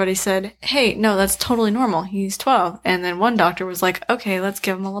everybody said, hey, no, that's totally normal. He's 12. And then one doctor was like, okay, let's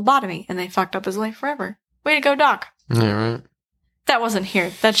give him a lobotomy. And they fucked up his life forever. Way to go, doc. Yeah, right. That wasn't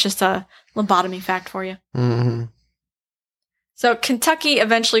here. That's just a lobotomy fact for you. Mm-hmm. So Kentucky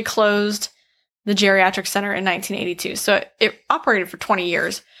eventually closed the geriatric center in 1982. So it operated for 20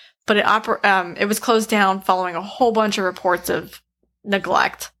 years, but it was closed down following a whole bunch of reports of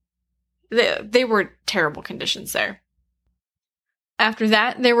neglect. They were terrible conditions there. After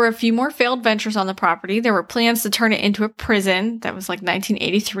that, there were a few more failed ventures on the property. There were plans to turn it into a prison. That was like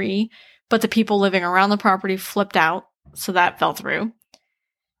 1983, but the people living around the property flipped out, so that fell through.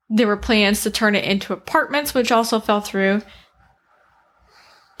 There were plans to turn it into apartments, which also fell through.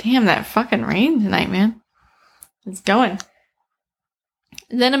 Damn, that fucking rain tonight, man. It's going.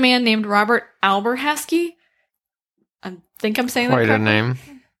 Then a man named Robert Alberhasky, I think I'm saying that correctly. Quite a name.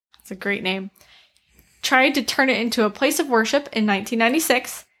 It's a great name. Tried to turn it into a place of worship in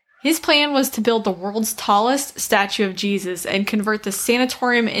 1996. His plan was to build the world's tallest statue of Jesus and convert the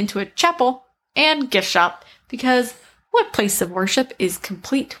sanatorium into a chapel and gift shop, because what place of worship is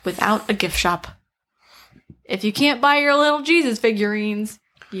complete without a gift shop? If you can't buy your little Jesus figurines,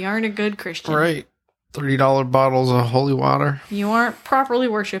 you aren't a good Christian. Right. $30 bottles of holy water. You aren't properly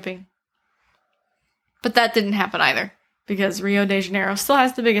worshiping. But that didn't happen either, because Rio de Janeiro still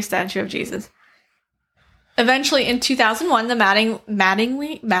has the biggest statue of Jesus. Eventually, in 2001, the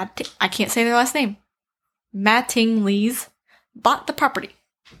I can't say their last name, Mattinglys bought the property.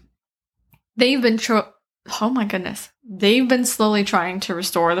 They've been They've been slowly trying to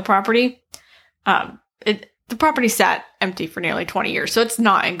restore the property. The property sat empty for nearly 20 years, so it's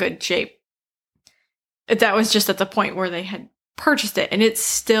not in good shape. That was just at the point where they had purchased it, and it's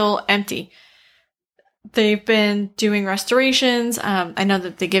still empty. They've been doing restorations. I know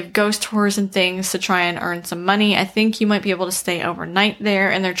that they give ghost tours and things to try and earn some money. I think you might be able to stay overnight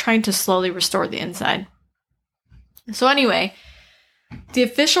there, and they're trying to slowly restore the inside. So anyway, the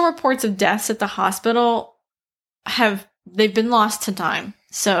official reports of deaths at the hospital they've been lost to time.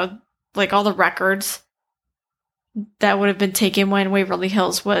 So, like, all the records that would have been taken when Waverly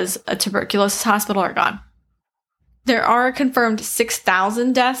Hills was a tuberculosis hospital are gone. There are confirmed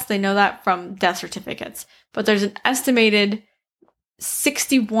 6,000 deaths. They know that from death certificates. But there's an estimated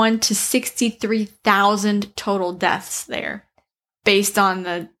 61 to 63,000 total deaths there, based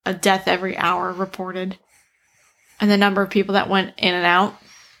on a death every hour reported and the number of people that went in and out.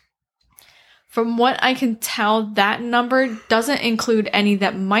 From what I can tell, that number doesn't include any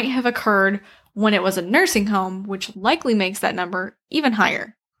that might have occurred when it was a nursing home, which likely makes that number even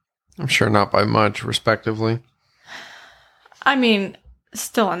higher. I'm sure not by much, respectively. I mean,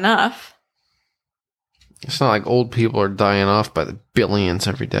 still enough. It's not like old people are dying off by the billions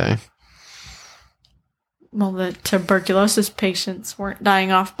every day. Well, the tuberculosis patients weren't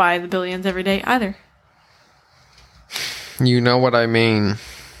dying off by the billions every day either. You know what I mean.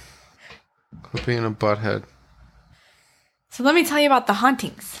 Quit being a butthead. So let me tell you about the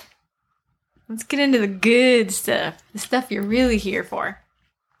hauntings. Let's get into the good stuff. The stuff you're really here for.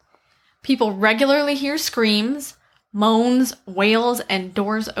 People regularly hear screams, moans, wails, and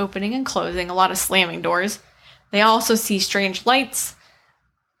doors opening and closing. A lot of slamming doors. They also see strange lights,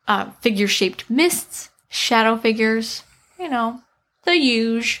 figure-shaped mists, shadow figures. You know, the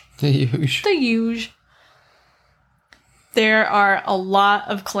huge. There are a lot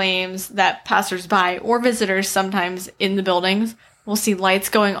of claims that passersby or visitors sometimes in the buildings will see lights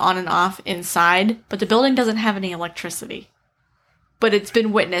going on and off inside, but the building doesn't have any electricity. But it's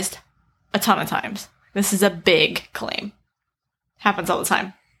been witnessed a ton of times. This is a big claim. Happens all the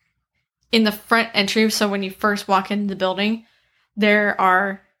time. In the front entry, so when you first walk into the building, there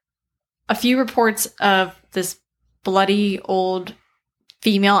are a few reports of this bloody old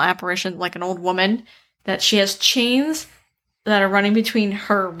female apparition, like an old woman, that she has chains that are running between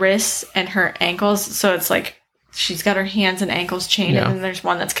her wrists and her ankles. So it's like she's got her hands and ankles chained, and then there's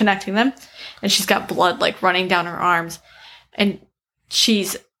one that's connecting them. And she's got blood like running down her arms. And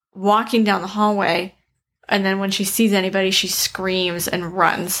she's walking down the hallway, and then when she sees anybody, she screams and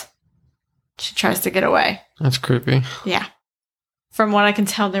runs. She tries to get away. That's creepy. Yeah. From what I can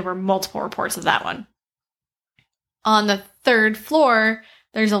tell, there were multiple reports of that one. On the third floor,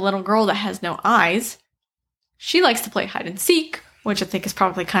 there's a little girl that has no eyes. She likes to play hide and seek, which I think is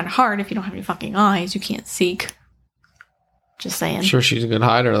probably kind of hard. If you don't have any fucking eyes, you can't seek. Just saying. I'm sure she's a good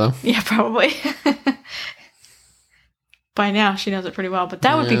hider, though. Yeah, probably. By now, she knows it pretty well. But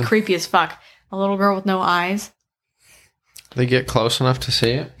that would be creepy as fuck. A little girl with no eyes. They get close enough to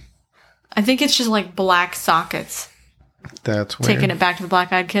see it? I think it's just like black sockets. That's weird. Taking it back to the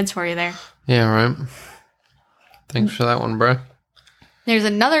Black-Eyed Kids for you there. Yeah, right. Thanks for that one, bro. There's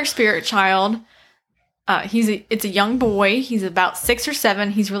another spirit child. It's a young boy. He's about 6 or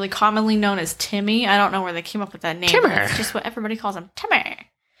 7. He's really commonly known as Timmy. I don't know where they came up with that name. Timmy. It's just what everybody calls him. Timmy.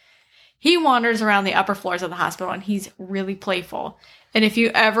 He wanders around the upper floors of the hospital, and he's really playful. And if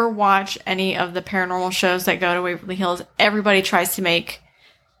you ever watch any of the paranormal shows that go to Waverly Hills, everybody tries to make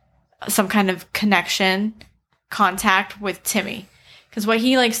some kind of contact with Timmy. Because what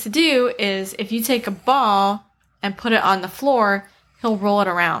he likes to do is, if you take a ball and put it on the floor, he'll roll it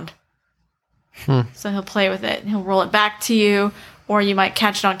around. So he'll play with it, and he'll roll it back to you, or you might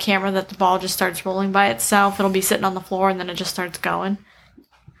catch it on camera that the ball just starts rolling by itself. It'll be sitting on the floor, and then it just starts going.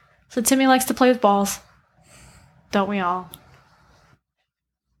 So Timmy likes to play with balls. Don't we all?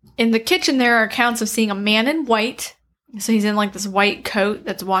 In the kitchen, there are accounts of seeing a man in white. So he's in like this white coat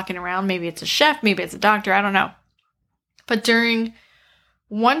that's walking around. Maybe it's a chef, maybe it's a doctor, I don't know. But during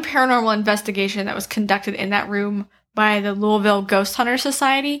one paranormal investigation that was conducted in that room by the Louisville Ghost Hunter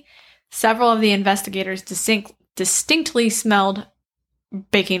Society, several of the investigators distinctly smelled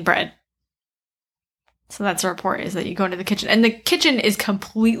baking bread. So that's the report, is that you go into the kitchen. And the kitchen is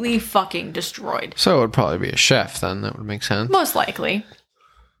completely fucking destroyed. So it would probably be a chef then. That would make sense. Most likely.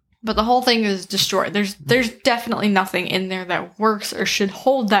 But the whole thing is destroyed. There's definitely nothing in there that works or should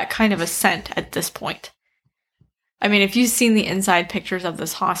hold that kind of a scent at this point. I mean, if you've seen the inside pictures of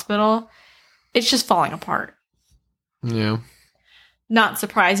this hospital, it's just falling apart. Yeah. Not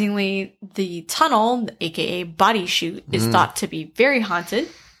surprisingly, the tunnel, aka body chute, is thought to be very haunted.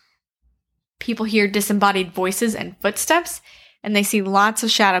 People hear disembodied voices and footsteps, and they see lots of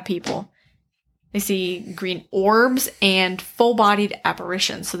shadow people. They see green orbs and full-bodied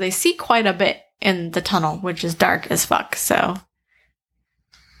apparitions. So they see quite a bit in the tunnel, which is dark as fuck. So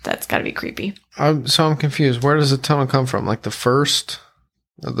that's got to be creepy. I'm confused. Where does the tunnel come from? Like the first,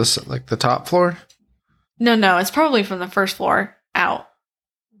 like the top floor? No. It's probably from the first floor out.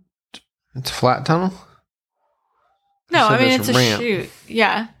 It's a flat tunnel? No, I mean, it's a ramp. chute.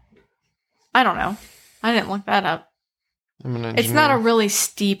 Yeah. I don't know. I didn't look that up. I'm an It's not a engineer. really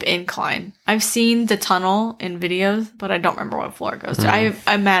steep incline. I've seen the tunnel in videos, but I don't remember what floor it goes to. I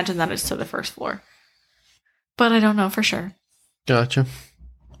imagine that it's to the first floor. But I don't know for sure. Gotcha.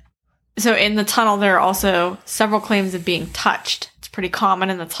 So in the tunnel, there are also several claims of being touched. It's pretty common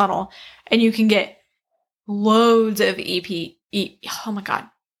in the tunnel. And you can get loads of oh my God.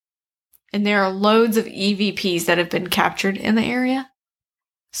 And there are loads of EVPs that have been captured in the area.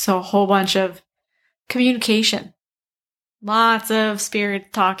 So a whole bunch of communication. Lots of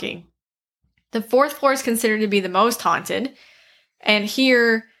spirit talking. The 4th floor is considered to be the most haunted. And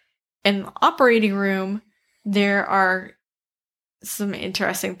here in the operating room, there are some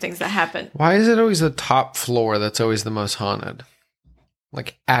interesting things that happen. Why is it always the top floor that's always the most haunted?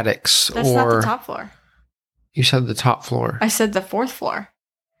 Like attics That's or... not the top floor. You said the top floor. I said the 4th floor.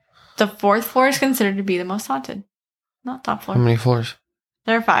 The 4th floor is considered to be the most haunted. Not top floor. How many floors?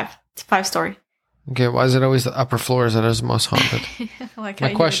 There are 5. It's a 5-story. Okay, why is it always the upper floors that is the most haunted? Like how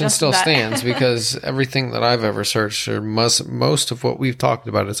My you question adjusted still that. stands because everything that I've ever searched, or most of what we've talked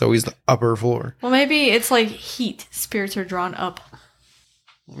about, is always the upper floor. Well, maybe it's like heat. Spirits are drawn up.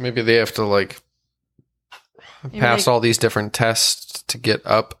 Maybe they have to like Maybe pass they- all these different tests to get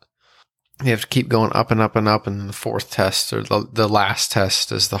up. You have to keep going up and up and up, and then the 4th test or the last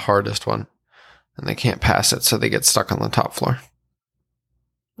test is the hardest one, and they can't pass it, so they get stuck on the top floor.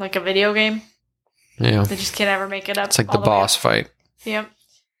 Like a video game. Yeah, They just can't ever make it up. it's like all the way boss up. fight. Yep.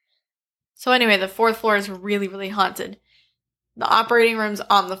 So anyway, the 4th floor is really, really haunted. The operating room's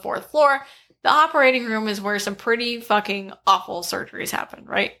on the 4th floor. The operating room is where some pretty fucking awful surgeries happen,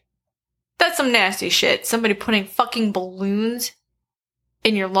 right? That's some nasty shit. Somebody putting fucking balloons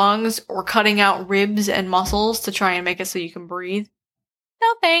in your lungs or cutting out ribs and muscles to try and make it so you can breathe. No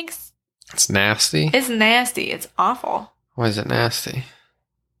thanks. It's nasty. It's nasty. It's awful. Why is it nasty?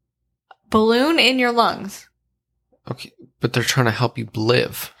 Balloon in your lungs. Okay, but they're trying to help you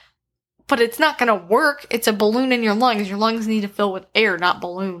live. But it's not going to work. It's a balloon in your lungs. Your lungs need to fill with air, not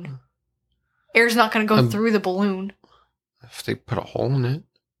balloon. Air's not going to go through the balloon. If they put a hole in it.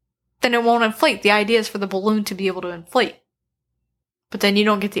 Then it won't inflate. The idea is for the balloon to be able to inflate. But then you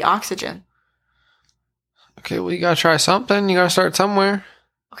don't get the oxygen. Okay, well, you gotta try something. You gotta start somewhere.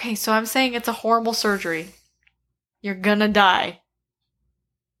 Okay, so I'm saying it's a horrible surgery. You're gonna die.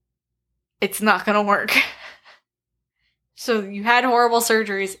 It's not gonna work. So you had horrible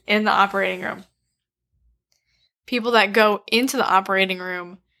surgeries in the operating room. People that go into the operating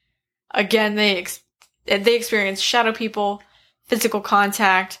room, again, they experience shadow people, physical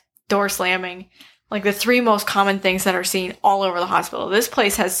contact, door slamming. Like the 3 most common things that are seen all over the hospital. This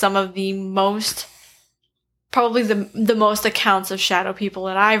place has some of the most, probably the most accounts of shadow people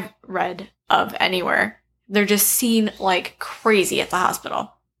that I've read of anywhere. They're just seen like crazy at the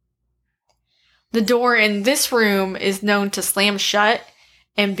hospital. The door in this room is known to slam shut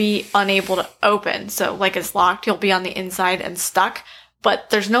and be unable to open. So like it's locked, you'll be on the inside and stuck, but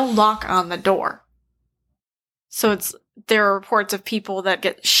there's no lock on the door. So there are reports of people that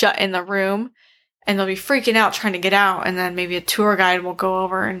get shut in the room and they'll be freaking out trying to get out, and then maybe a tour guide will go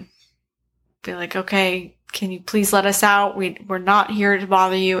over and be like, okay, can you please let us out? We're not here to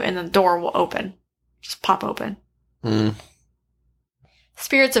bother you, and the door will open. Just pop open. Mm.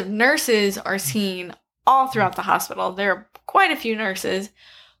 Spirits of nurses are seen all throughout the hospital. There are quite a few nurses,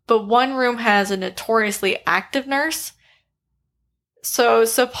 but one room has a notoriously active nurse. So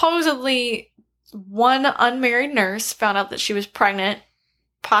supposedly, one unmarried nurse found out that she was pregnant,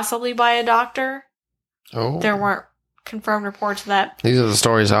 possibly by a doctor. Oh. There weren't confirmed reports of that. These are the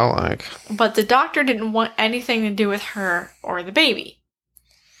stories I like. But the doctor didn't want anything to do with her or the baby.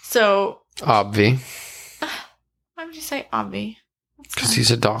 So... Obvi. Why would you say obvi? Because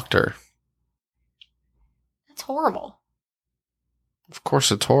he's a doctor. That's horrible. Of course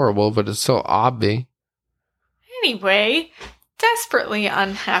it's horrible, but it's still obvi. Anyway, desperately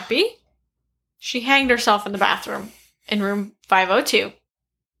unhappy, she hanged herself in the bathroom in room 502.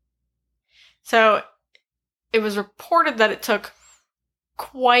 So it was reported that it took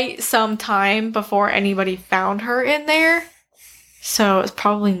quite some time before anybody found her in there. So it was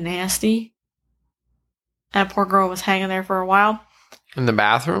probably nasty. And a poor girl was hanging there for a while. In the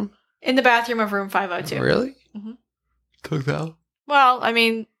bathroom? In the bathroom of room 502. Really? Mm-hmm. Took that? Well, I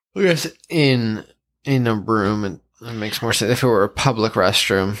mean... I guess in a room, it makes more sense. If it were a public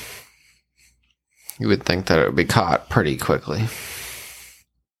restroom, you would think that it would be caught pretty quickly.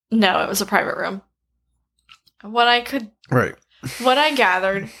 No, it was a private room. What I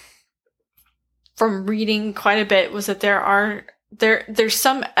gathered from reading quite a bit was that there's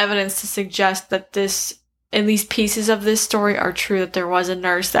some evidence to suggest that at least pieces of this story are true, that there was a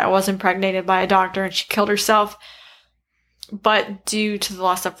nurse that was impregnated by a doctor and she killed herself. But due to the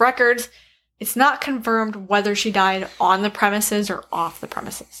loss of records, it's not confirmed whether she died on the premises or off the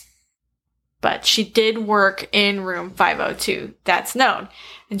premises. But she did work in room 502. That's known.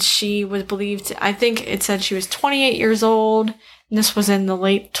 And she was believed, I think it said she was 28 years old. And this was in the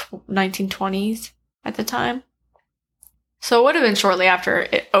late 1920s at the time. So it would have been shortly after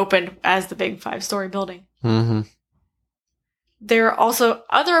it opened as the big 5-story building. Mm-hmm. There are also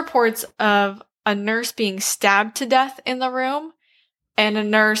other reports of a nurse being stabbed to death in the room. And a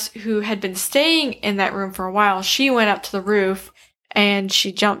nurse who had been staying in that room for a while, she went up to the roof and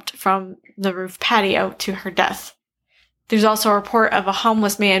she jumped from the roof patio to her death. There's also a report of a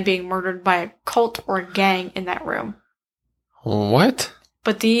homeless man being murdered by a cult or gang in that room. What?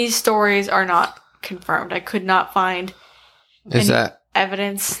 But these stories are not confirmed. I could not find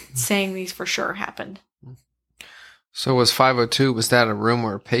evidence saying these for sure happened. So was 502, was that a room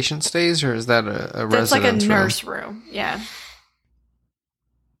where a patient stays, or is that a residence room? That's like a nurse room, yeah.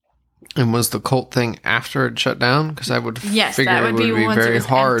 And was the cult thing after it shut down? Because I would figure it would be very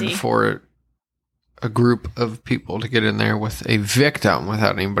hard for a group of people to get in there with a victim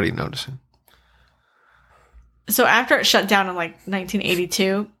without anybody noticing. So after it shut down in like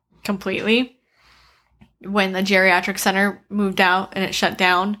 1982 completely, when the geriatric center moved out and it shut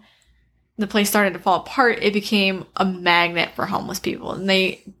down, the place started to fall apart. It became a magnet for homeless people. And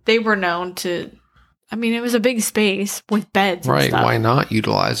they were known to... I mean, it was a big space with beds and stuff. Why not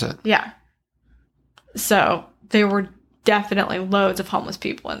utilize it? Yeah. So there were definitely loads of homeless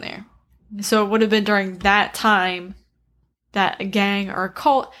people in there. So it would have been during that time that a gang or a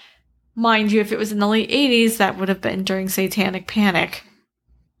cult, mind you, if it was in the late 80s, that would have been during Satanic Panic,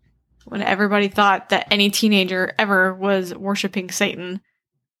 when everybody thought that any teenager ever was worshiping Satan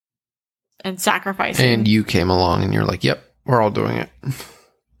and sacrificing. And you came along and you're like, yep, we're all doing it.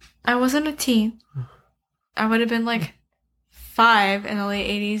 I wasn't a teen. I would have been like 5 in the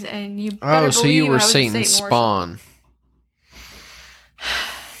late 80s, and you better so you were Satan's Satan's spawn.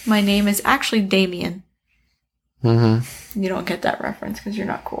 My name is actually Damien. Mm-hmm. You don't get that reference because you're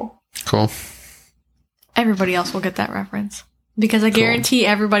not cool. Cool. Everybody else will get that reference. Because I guarantee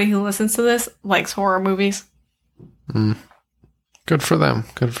everybody who listens to this likes horror movies. Mm. Good for them.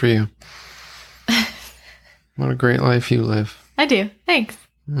 Good for you. What a great life you live. I do. Thanks.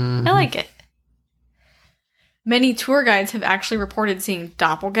 Mm-hmm. I like it. Many tour guides have actually reported seeing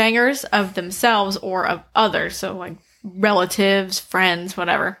doppelgangers of themselves or of others. So like relatives, friends,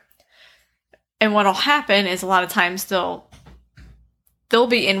 whatever. And what'll happen is a lot of times they'll they'll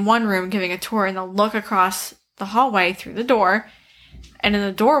be in one room giving a tour, and they'll look across the hallway through the door, and in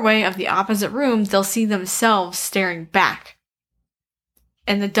the doorway of the opposite room, they'll see themselves staring back.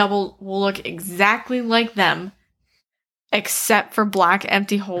 And the double will look exactly like them, except for black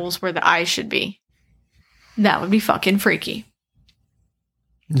empty holes where the eyes should be. That would be fucking freaky.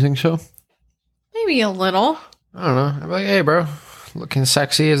 You think so? Maybe a little. I don't know. I'd be like, hey, bro, looking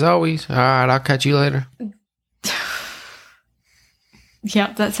sexy as always. All right, I'll catch you later.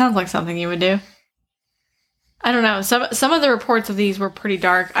 Yep, that sounds like something you would do. I don't know. Some of the reports of these were pretty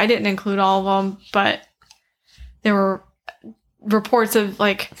dark. I didn't include all of them, but there were reports of,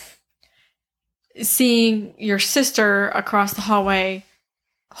 like, seeing your sister across the hallway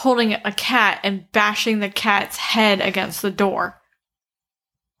holding a cat and bashing the cat's head against the door.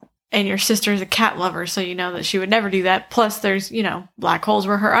 And your sister's a cat lover, so you know that she would never do that. Plus, there's, black holes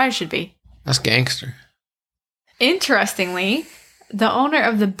where her eyes should be. That's gangster. Interestingly, the owner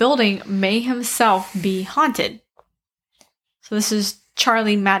of the building may himself be haunted. So this is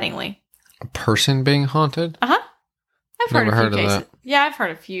Charlie Mattingly. A person being haunted? Uh-huh. I've heard Never a few heard of cases. that. Yeah, I've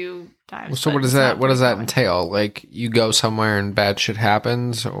heard a few times. Well, so but what it's does that not what does very that common. entail? Like, you go somewhere and bad shit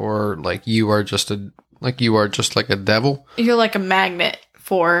happens, or like you are just like a devil? You're like a magnet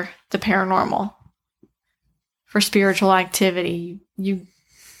for the paranormal, for spiritual activity. You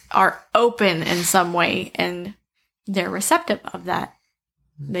are open in some way, and they're receptive of that.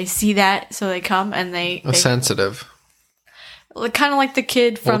 They see that, so they come and they sensitive. Kind of like the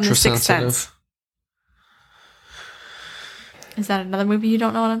kid from The Sixth Ultra-sensitive. Sense. Is that another movie you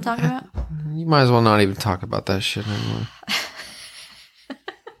don't know what I'm talking about? You might as well not even talk about that shit anymore.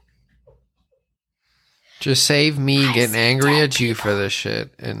 Just save me getting angry at you for this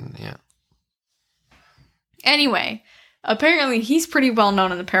shit, and yeah. Anyway, apparently he's pretty well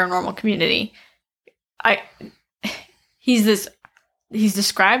known in the paranormal community. He's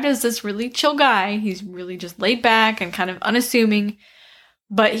described as this really chill guy. He's really just laid back and kind of unassuming,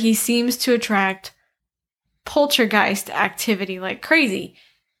 but he seems to attract poltergeist activity like crazy.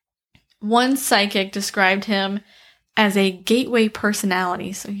 One psychic described him as a gateway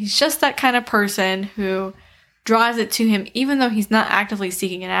personality. So he's just that kind of person who draws it to him even though he's not actively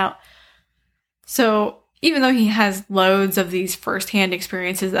seeking it out. So even though he has loads of these firsthand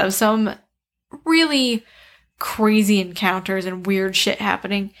experiences of some really crazy encounters and weird shit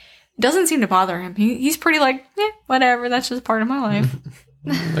happening, it doesn't seem to bother him. He's pretty like, whatever, that's just part of my life.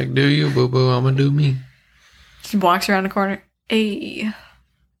 Like, do you, boo-boo, I'm gonna do me. He walks around the corner. Hey.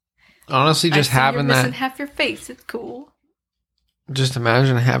 Honestly, just I see having you're missing that, half your face. It's cool. just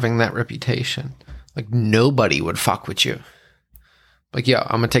imagine having that reputation. Like, nobody would fuck with you. Like, yo,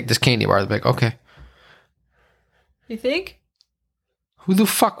 I'm gonna take this candy bar. They're like, okay. You think? Who the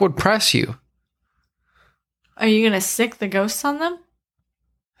fuck would press you? Are you gonna sick the ghosts on them?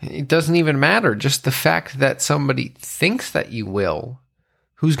 It doesn't even matter. Just the fact that somebody thinks that you will.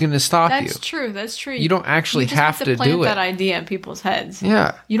 Who's going to stop you? That's true. That's true. You don't actually You just have to plant do that it. idea in people's heads.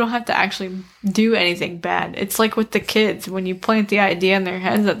 Yeah. You don't have to actually do anything bad. It's like with the kids when you plant the idea in their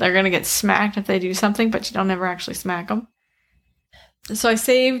heads that they're gonna get smacked if they do something, but you don't ever actually smack them. So I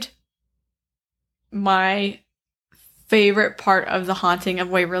saved my favorite part of the haunting of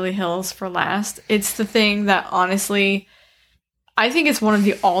Waverly Hills for last. It's the thing that honestly, I think it's one of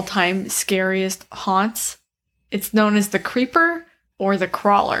the all-time scariest haunts. It's known as the creeper or the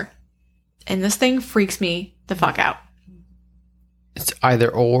crawler. And this thing freaks me the fuck out. It's either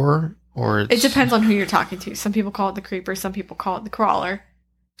or It depends on who you're talking to. Some people call it the creeper, some people call it the crawler.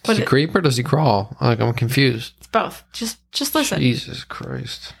 Does he creep or does he crawl? Like, I'm confused. It's both. Just listen. Jesus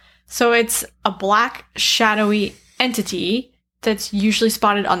Christ. So it's a black, shadowy entity that's usually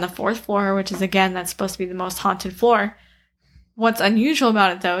spotted on the 4th floor, which is, again, that's supposed to be the most haunted floor. What's unusual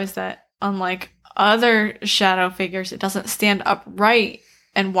about it, though, is that unlike other shadow figures, it doesn't stand upright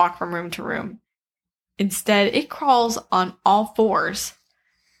and walk from room to room. Instead, it crawls on all fours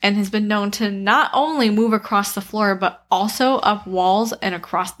and has been known to not only move across the floor, but also up walls and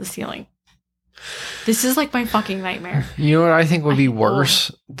across the ceiling. This is like my fucking nightmare. You know what I think would be I-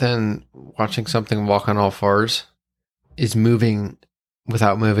 worse than watching something walk on all fours? Is moving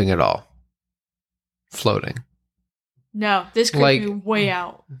without moving at all. Floating. No, this creeps Like- me way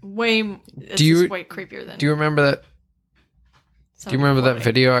out. Way, Do you- way creepier than. Do you remember that? Do you remember that floating.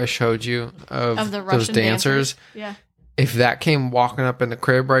 video I showed you of the those Russian dancers? Yeah. If that came walking up in the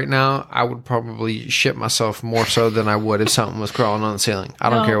crib right now, I would probably shit myself more so than I would if something was crawling on the ceiling. I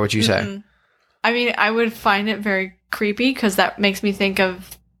don't No, care what you say. mm-mm. I mean, I would find it very creepy because that makes me think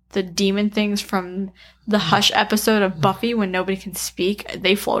of the demon things from the Hush episode of Buffy when nobody can speak.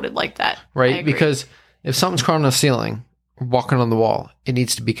 They floated like that. I Right? agree. Because if something's crawling on the ceiling walking on the wall. It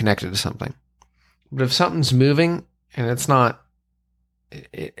needs to be connected to something. But if something's moving and it's not,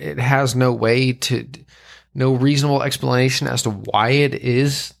 it has no way to, no reasonable explanation as to why it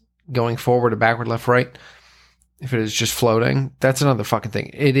is going forward or backward, left, right. If it is just floating, that's another fucking thing.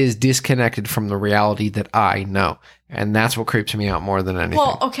 It is disconnected from the reality that I know. And that's what creeps me out more than anything.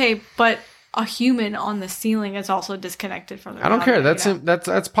 Well, okay, but a human on the ceiling is also disconnected from the I don't care. reality.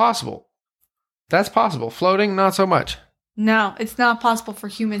 That's possible. That's possible. Floating, not so much. No, it's not possible for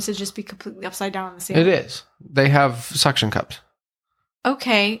humans to just be completely upside down on the ceiling. It is. They have suction cups.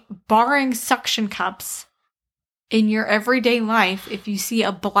 Okay, barring suction cups, in your everyday life, if you see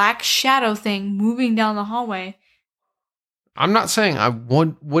a black shadow thing moving down the hallway... I'm not saying I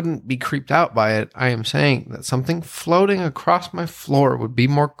wouldn't be creeped out by it. I am saying that something floating across my floor would be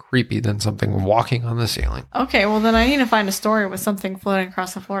more creepy than something walking on the ceiling. Okay, well then I need to find a story with something floating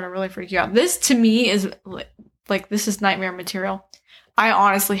across the floor to really freak you out. This, to me, is like, this is nightmare material. I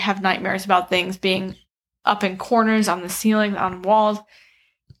honestly have nightmares about things being up in corners, on the ceiling, on walls.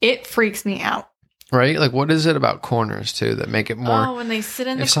 It freaks me out. Right? Like, what is it about corners, too, that make it more... Oh, when they sit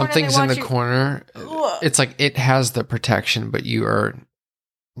in the if corner, something's in the corner, Ugh. it's like it has the protection, but you're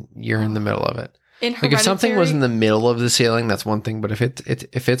in the middle of it. In Like, if something was in Hereditary- the middle of the ceiling, that's one thing, but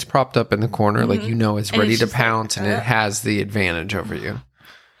if it's propped up in the corner, like, you know it's And ready it's to just like, pounce and it has the advantage over you.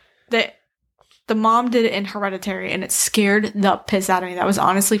 The mom did it in Hereditary, and it scared the piss out of me. That was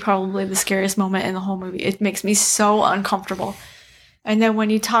honestly probably the scariest moment in the whole movie. It makes me so uncomfortable. And then when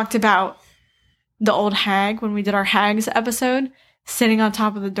you talked about the old hag, when we did our hags episode, sitting on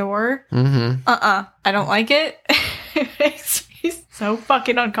top of the door, Mm-hmm. I don't like it. It makes me so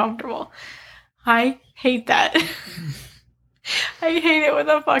fucking uncomfortable. I hate that. I hate it with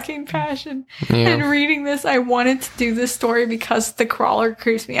a fucking passion. Yeah. And reading this, I wanted to do this story because the crawler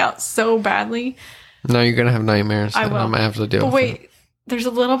creeps me out so badly. Now you're going to have nightmares. I and will. I'm going to have to deal But with it. wait, there's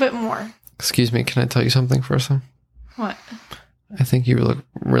a little bit more. Excuse me, can I tell you something first? What? I think you look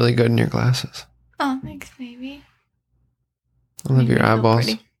really good in your glasses. Oh, thanks, baby. I love You your feel eyeballs.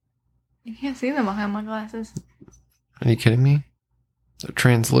 pretty. You can't see them behind my glasses. Are you kidding me? They're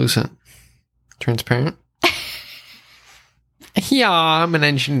translucent. Transparent? Yeah, I'm an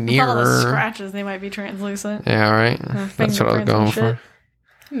engineer. With all the scratches, they might be translucent. Yeah, right. Or That's what I was fingerprints going and for.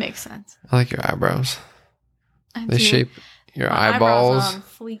 shit. It makes sense. I like your eyebrows. I They do. shape your My eyeballs. eyebrows are on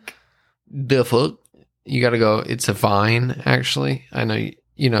fleek. The fuck? You gotta go. It's a vine, actually. I know.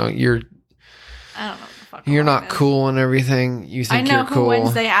 You know you're I don't know what the fuck. a you're line not is. cool and everything. You I think know you're who cool.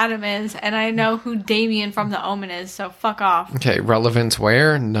 Wednesday Adam is, and I know who Damien from The Omen is. So fuck off. Okay, relevance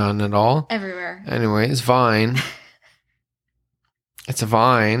where? None at all. Everywhere. Anyways, Vine. It's a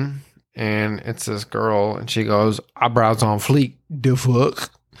Vine, and it's this girl, and she goes, eyebrows on fleek. The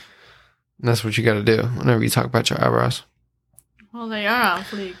fuck? And that's what you gotta do whenever you talk about your eyebrows. Well, they are on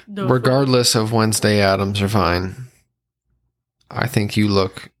fleek. The Regardless of Wednesday Adams or Vine, I think you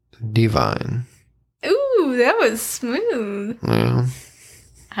look divine. fuck. Ooh, that was smooth. Yeah.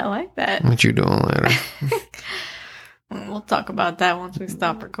 I like that. What you doing later? We'll talk about that once we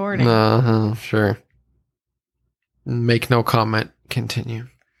stop recording. Uh-huh, sure. Make no comment. Continue.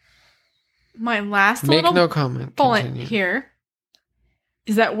 My last Make little no comment. bullet Continue. here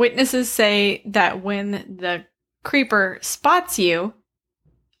is that witnesses say that when the creeper spots you,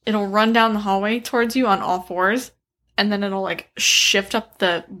 it'll run down the hallway towards you on all fours, and then it'll like shift up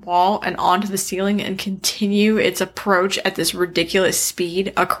the wall and onto the ceiling and continue its approach at this ridiculous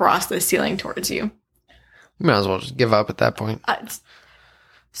speed across the ceiling towards you. You might as well just give up at that point.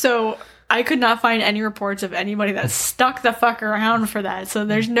 So I could not find any reports of anybody that stuck the fuck around for that. So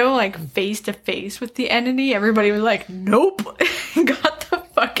there's no like face to face with the entity. Everybody was like, nope, got the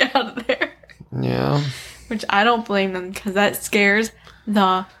fuck out of there. Yeah. Which I don't blame them because that scares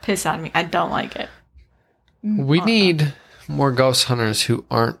the piss out of me. I don't like it. We need more ghost hunters who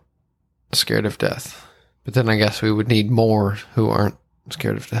aren't scared of death. But then I guess we would need more who aren't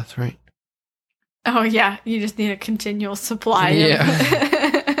scared of death, right? Oh yeah, you just need a continual supply.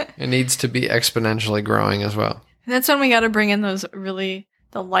 Yeah. It needs to be exponentially growing as well. That's when we got to bring in those the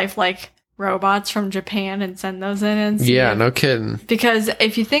lifelike robots from Japan and send those in and see Yeah, if- no kidding. Because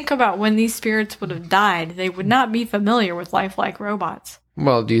if you think about when these spirits would have died, they would not be familiar with lifelike robots.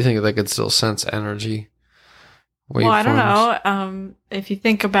 Well, do you think they could still sense energy? Well, I don't waveforms? know. If you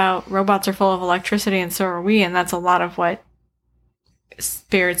think about robots are full of electricity and so are we, and that's a lot of what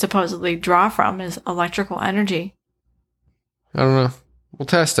spirits supposedly draw from is electrical energy. I don't know. We'll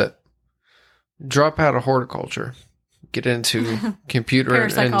test it. Drop out of horticulture. Get into computer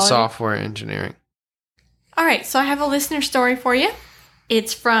and Parapsychology. software engineering. All right, so I have a listener story for you.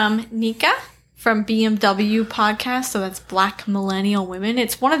 It's from Nika from BMW podcast. So that's Black Millennial Women.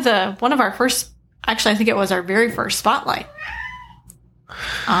 It's one of our first, actually, I think it was our very first spotlight.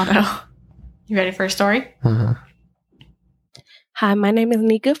 Otto, you ready for a story? Uh-huh. Hi, my name is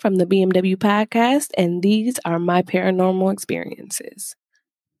Nika from the BMW podcast, and these are my paranormal experiences.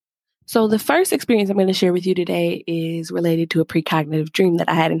 So the first experience I'm going to share with you today is related to a precognitive dream that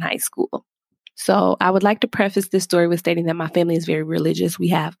I had in high school. So I would like to preface this story with stating that my family is very religious. We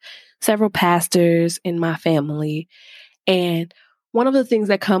have several pastors in my family, and one of the things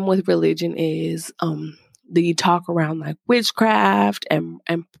that come with religion is the talk around like witchcraft and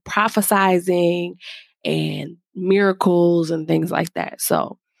prophesizing and miracles and things like that.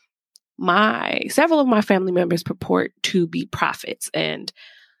 So several of my family members purport to be prophets, and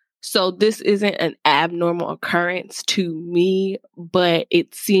so this isn't an abnormal occurrence to me, but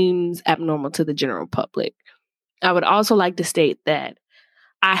it seems abnormal to the general public. I would also like to state that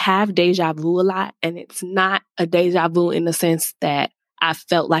I have deja vu a lot, and it's not a deja vu in the sense that I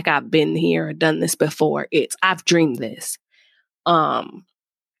felt like I've been here or done this before. It's I've dreamed this.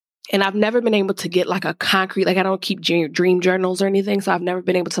 And I've never been able to get like a concrete, like I don't keep dream journals or anything. So I've never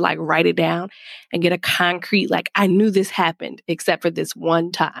been able to like write it down and get a concrete, like I knew this happened except for this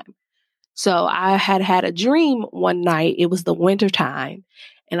one time. So I had a dream one night. It was the winter time,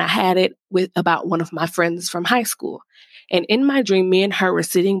 and I had it about one of my friends from high school. And in my dream, me and her were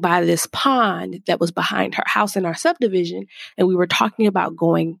sitting by this pond that was behind her house in our subdivision. And we were talking about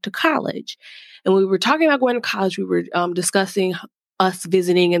going to college. And we were talking about going to college. We were discussing us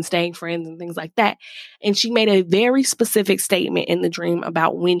visiting and staying friends and things like that. And she made a very specific statement in the dream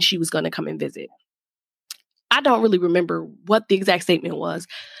about when she was going to come and visit. I don't really remember what the exact statement was,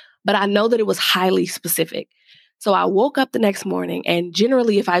 but I know that it was highly specific. So I woke up the next morning, and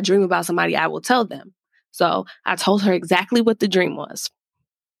generally if I dream about somebody, I will tell them. So I told her exactly what the dream was.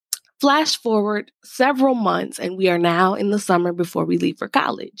 Flash forward several months, and we are now in the summer before we leave for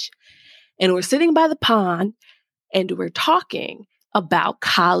college. And we're sitting by the pond, and we're talking about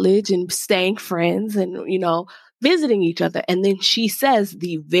college and staying friends and, visiting each other. And then she says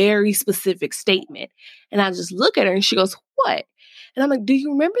the very specific statement. And I just look at her and she goes, "What?" And I'm like, "Do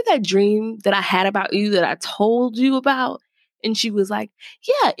you remember that dream that I had about you that I told you about?" And she was like,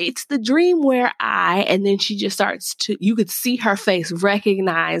 "Yeah, it's the dream where and then she just starts you could see her face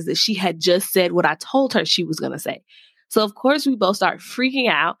recognize that she had just said what I told her she was going to say. So of course we both start freaking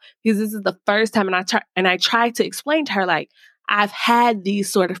out because this is the first time. And I tried to explain to her, like, I've had these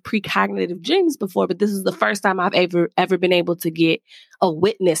sort of precognitive dreams before, but this is the first time I've ever been able to get a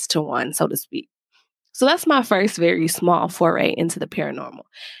witness to one, so to speak. So that's my first very small foray into the paranormal.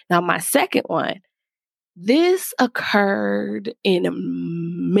 Now, my second one, this occurred in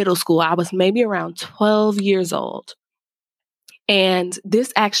middle school. I was maybe around 12 years old. And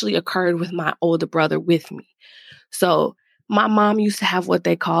this actually occurred with my older brother with me. So my mom used to have what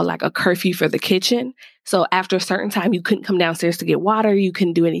they call like a curfew for the kitchen. So after a certain time, you couldn't come downstairs to get water. You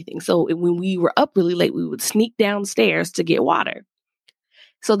couldn't do anything. So when we were up really late, we would sneak downstairs to get water.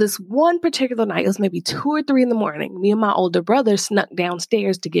 So this one particular night, it was maybe 2 or 3 in the morning, me and my older brother snuck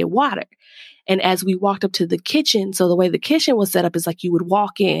downstairs to get water. And as we walked up to the kitchen, so the way the kitchen was set up is like you would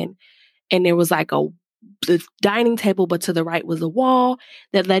walk in and there was like the dining table, but to the right was a wall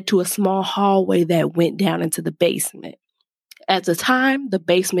that led to a small hallway that went down into the basement. At the time, the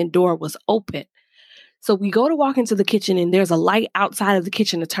basement door was open. So we go to walk into the kitchen and there's a light outside of the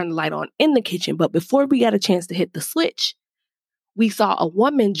kitchen to turn the light on in the kitchen. But before we got a chance to hit the switch, we saw a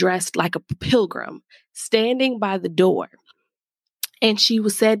woman dressed like a pilgrim standing by the door. And she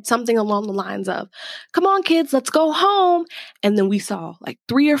said something along the lines of, "Come on, kids, let's go home." And then we saw like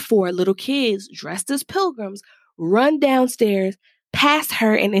 3 or 4 little kids dressed as pilgrims run downstairs, past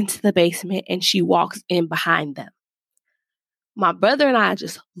her and into the basement, and she walks in behind them. My brother and I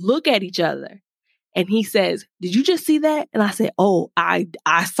just look at each other, and he says, "Did you just see that?" And I said, "Oh, I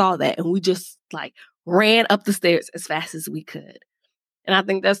saw that." And we just like ran up the stairs as fast as we could. And I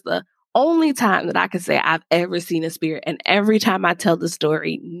think that's the only time that I can say I've ever seen a spirit. And every time I tell the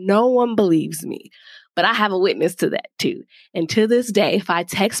story, no one believes me. But I have a witness to that too. And to this day, if I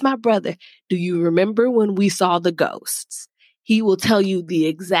text my brother, "Do you remember when we saw the ghosts?" he will tell you the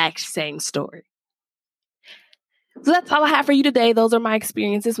exact same story. So that's all I have for you today. Those are my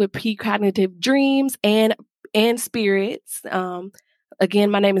experiences with precognitive dreams and spirits.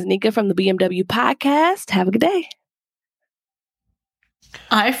 Again, my name is Nika from the BMW podcast. Have a good day.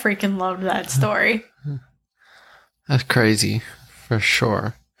 I freaking loved that story. That's crazy, for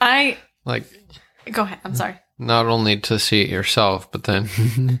sure. Go ahead. I'm sorry. Not only to see it yourself, but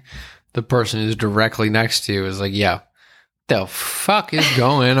then the person who's directly next to you is like, "Yeah, the fuck is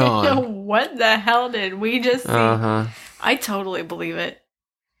going on? What the hell did we just see? I totally believe it.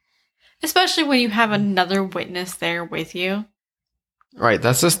 Especially when you have another witness there with you. Right.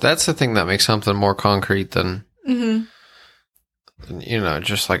 That's the thing that makes something more concrete than,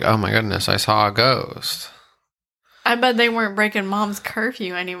 just like, oh my goodness, I saw a ghost. I bet they weren't breaking mom's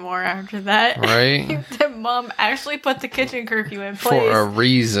curfew anymore after that. Right? That mom actually put the kitchen curfew in place. For a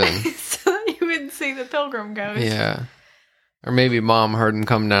reason. So that you wouldn't see the pilgrim ghost. Yeah. Or maybe mom heard him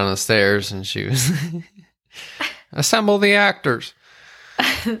come down the stairs and she was, assemble the actors.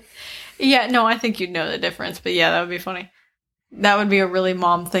 Yeah, no, I think you'd know the difference. But yeah, that would be funny. That would be a really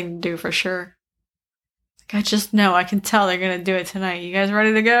mom thing to do for sure. Like, I just know. I can tell they're going to do it tonight. You guys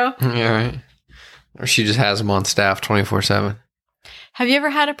ready to go? Yeah, right. Or she just has them on staff 24/7. Have you ever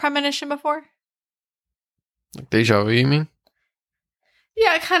had a premonition before? Like deja vu, you mean?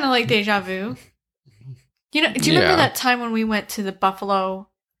 Yeah, kind of like deja vu. Do you remember that time when we went to the Buffalo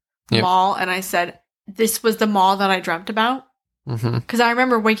Mall and I said, this was the mall that I dreamt about? Because I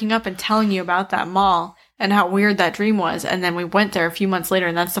remember waking up and telling you about that mall and how weird that dream was. And then we went there a few months later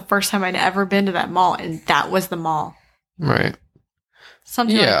and that's the first time I'd ever been to that mall. And that was the mall. Right.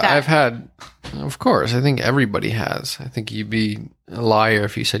 Something like that. Yeah, I've had, of course, I think everybody has. I think you'd be a liar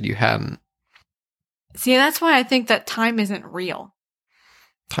if you said you hadn't. See, that's why I think that time isn't real.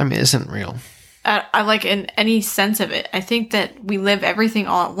 Time isn't real. I like in any sense of it. I think that we live everything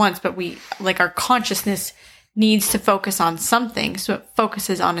all at once, but our consciousness needs to focus on something. So it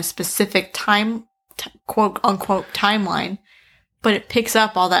focuses on a specific time, quote unquote, timeline, but it picks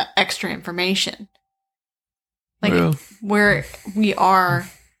up all that extra information. Where we are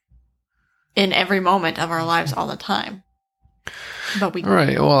in every moment of our lives all the time. But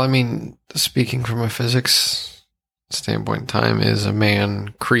right. Well, I mean, speaking from a physics standpoint, time is a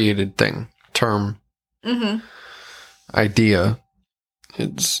man-created thing, term, idea.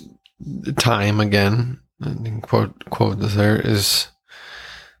 It's time, again, and quote this there, is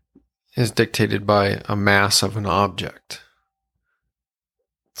dictated by a mass of an object.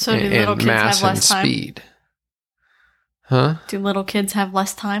 So do little kids have less time? Speed. Huh? Do little kids have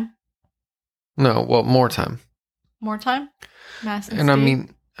less time? No, well, more time. More time? Mass and speed?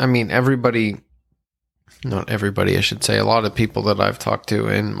 speed? I mean, everybody, not everybody, I should say, a lot of people that I've talked to,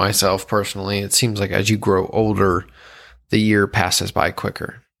 and myself personally, it seems like as you grow older, the year passes by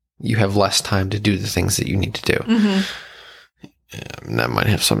quicker. You have less time to do the things that you need to do. And that might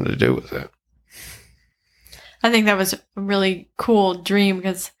have something to do with it. I think that was a really cool dream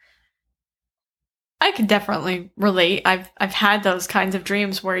because I can definitely relate. I've had those kinds of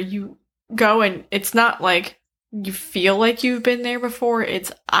dreams where you go and it's not like you feel like you've been there before.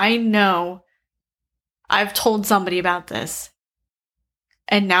 It's, I know I've told somebody about this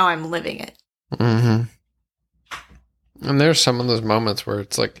and now I'm living it. And there's some of those moments where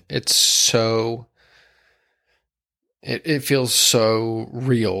it's like, it's so, it feels so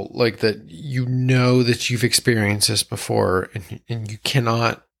real, like that you know that you've experienced this before and you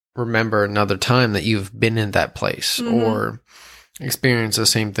cannot remember another time that you've been in that place or experienced the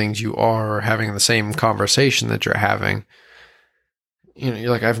same things you are, or having the same conversation that you're having. You know,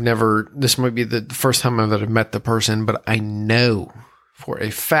 you're like, this might be the first time that I've met the person, but I know for a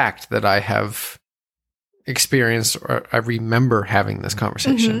fact that I have experienced, or I remember having this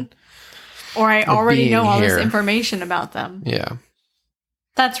conversation. Or I already know all this information about them. Yeah.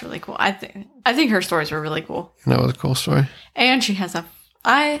 That's really cool. I think her stories were really cool. That was a cool story. And she has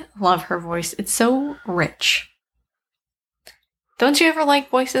I love her voice. It's so rich. Don't you ever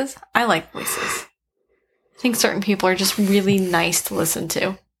like voices? I like voices. I think certain people are just really nice to listen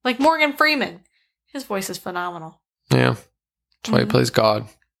to. Like Morgan Freeman. His voice is phenomenal. Yeah. That's why he plays God.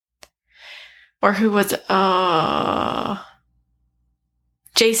 Or who was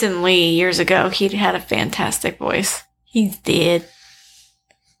Jason Lee years ago. He had a fantastic voice. He's dead.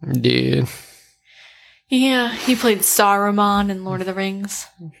 Dead. Yeah, he played Saruman in Lord of the Rings.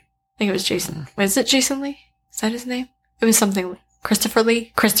 I think it was Jason. Was it Jason Lee? Is that his name? It was something. Christopher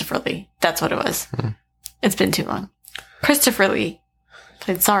Lee? Christopher Lee. That's what it was. It's been too long. Christopher Lee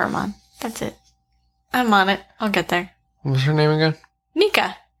played Saruman. That's it. I'm on it. I'll get there. What was her name again?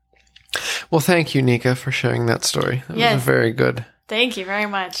 Nika. Well, thank you, Nika, for sharing that story. That was a very good. Thank you very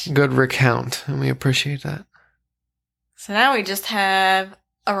much. Good recount, and we appreciate that. So now we just have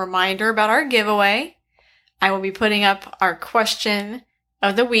a reminder about our giveaway. I will be putting up our question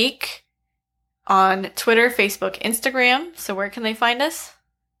of the week on Twitter, Facebook, Instagram. So where can they find us?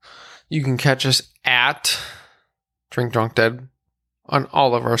 You can catch us at Drink Drunk Dead on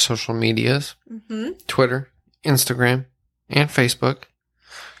all of our social medias. Twitter, Instagram, and Facebook.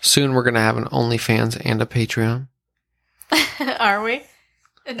 Soon we're going to have an OnlyFans and a Patreon. Are we?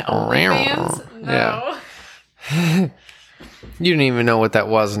 And OnlyFans? No. Yeah. You didn't even know what that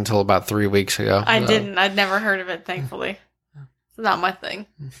was until about 3 weeks ago. I didn't. I'd never heard of it, thankfully. It's not my thing.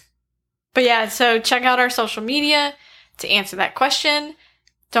 But yeah, so check out our social media to answer that question.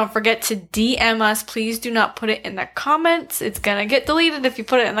 Don't forget to DM us. Please do not put it in the comments. It's going to get deleted if you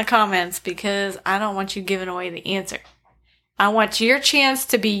put it in the comments because I don't want you giving away the answer. I want your chance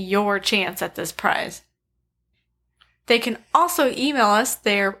to be your chance at this prize. They can also email us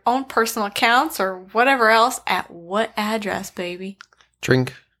their own personal accounts or whatever else at what address, baby?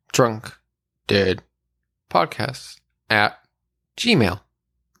 Drink, drunk, dead podcast at gmail.com.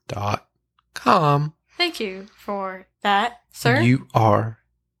 Thank you for that, sir. You are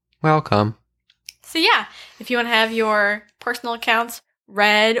welcome. So yeah, if you want to have your personal accounts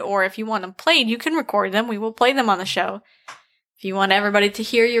read or if you want them played, you can record them. We will play them on the show. If you want everybody to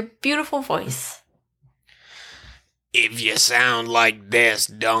hear your beautiful voice. If you sound like this,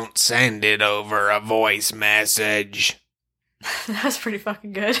 don't send it over a voice message. That was pretty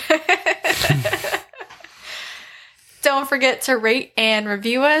fucking good. Don't forget to rate and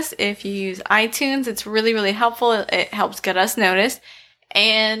review us if you use iTunes. It's really, really helpful. It helps get us noticed.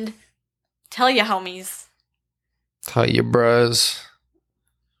 And tell your homies. Tell your bros.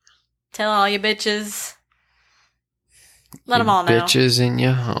 Tell all your bitches. Let them all know. Bitches and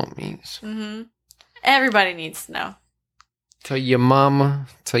your homies. Mm-hmm. Everybody needs to know. Tell your mama.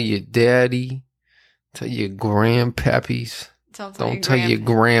 Tell your daddy. Tell your grandpappies. Don't tell your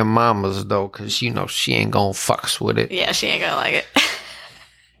grandmamas, though, because, you know, she ain't gonna fucks with it. Yeah, she ain't gonna like it.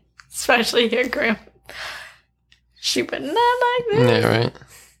 Especially your grandma. She would not like this. Yeah, right.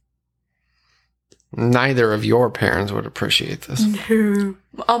 Neither of your parents would appreciate this. No.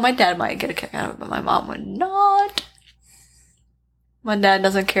 Oh, my dad might get a kick out of it, but my mom would not. My dad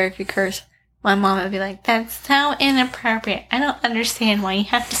doesn't care if you curse. My mom would be like, that's so inappropriate. I don't understand why you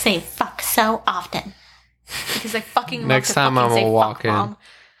have to say fuck so often. Because I fucking Next time I'm gonna walk in.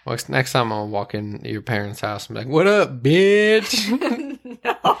 Next time I'm gonna walk in your parents' house and be like, what up, bitch?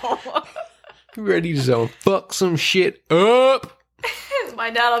 No. You ready to fuck some shit up?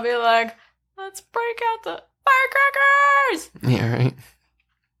 My dad will be like, let's break out the firecrackers. Yeah, right.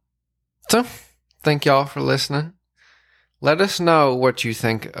 So, thank y'all for listening. Let us know what you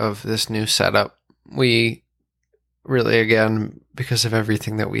think of this new setup. We really, again, because of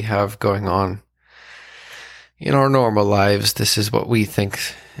everything that we have going on in our normal lives, this is what we think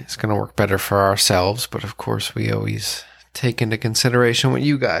is going to work better for ourselves. But of course, we always take into consideration what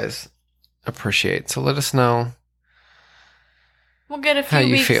you guys appreciate. So let us know we'll get a few how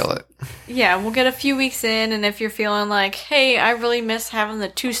you weeks, feel it. Yeah, we'll get a few weeks in, and if you're feeling like, hey, I really miss having the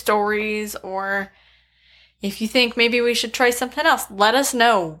 2 stories, or if you think maybe we should try something else, let us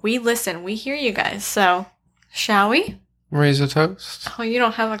know. We listen. We hear you guys. So, shall we? Raise a toast. Oh, you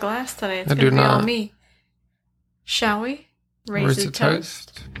don't have a glass today. It's I going to do be not. on me. Shall we? Raise a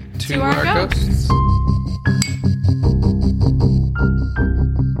toast to our ghosts.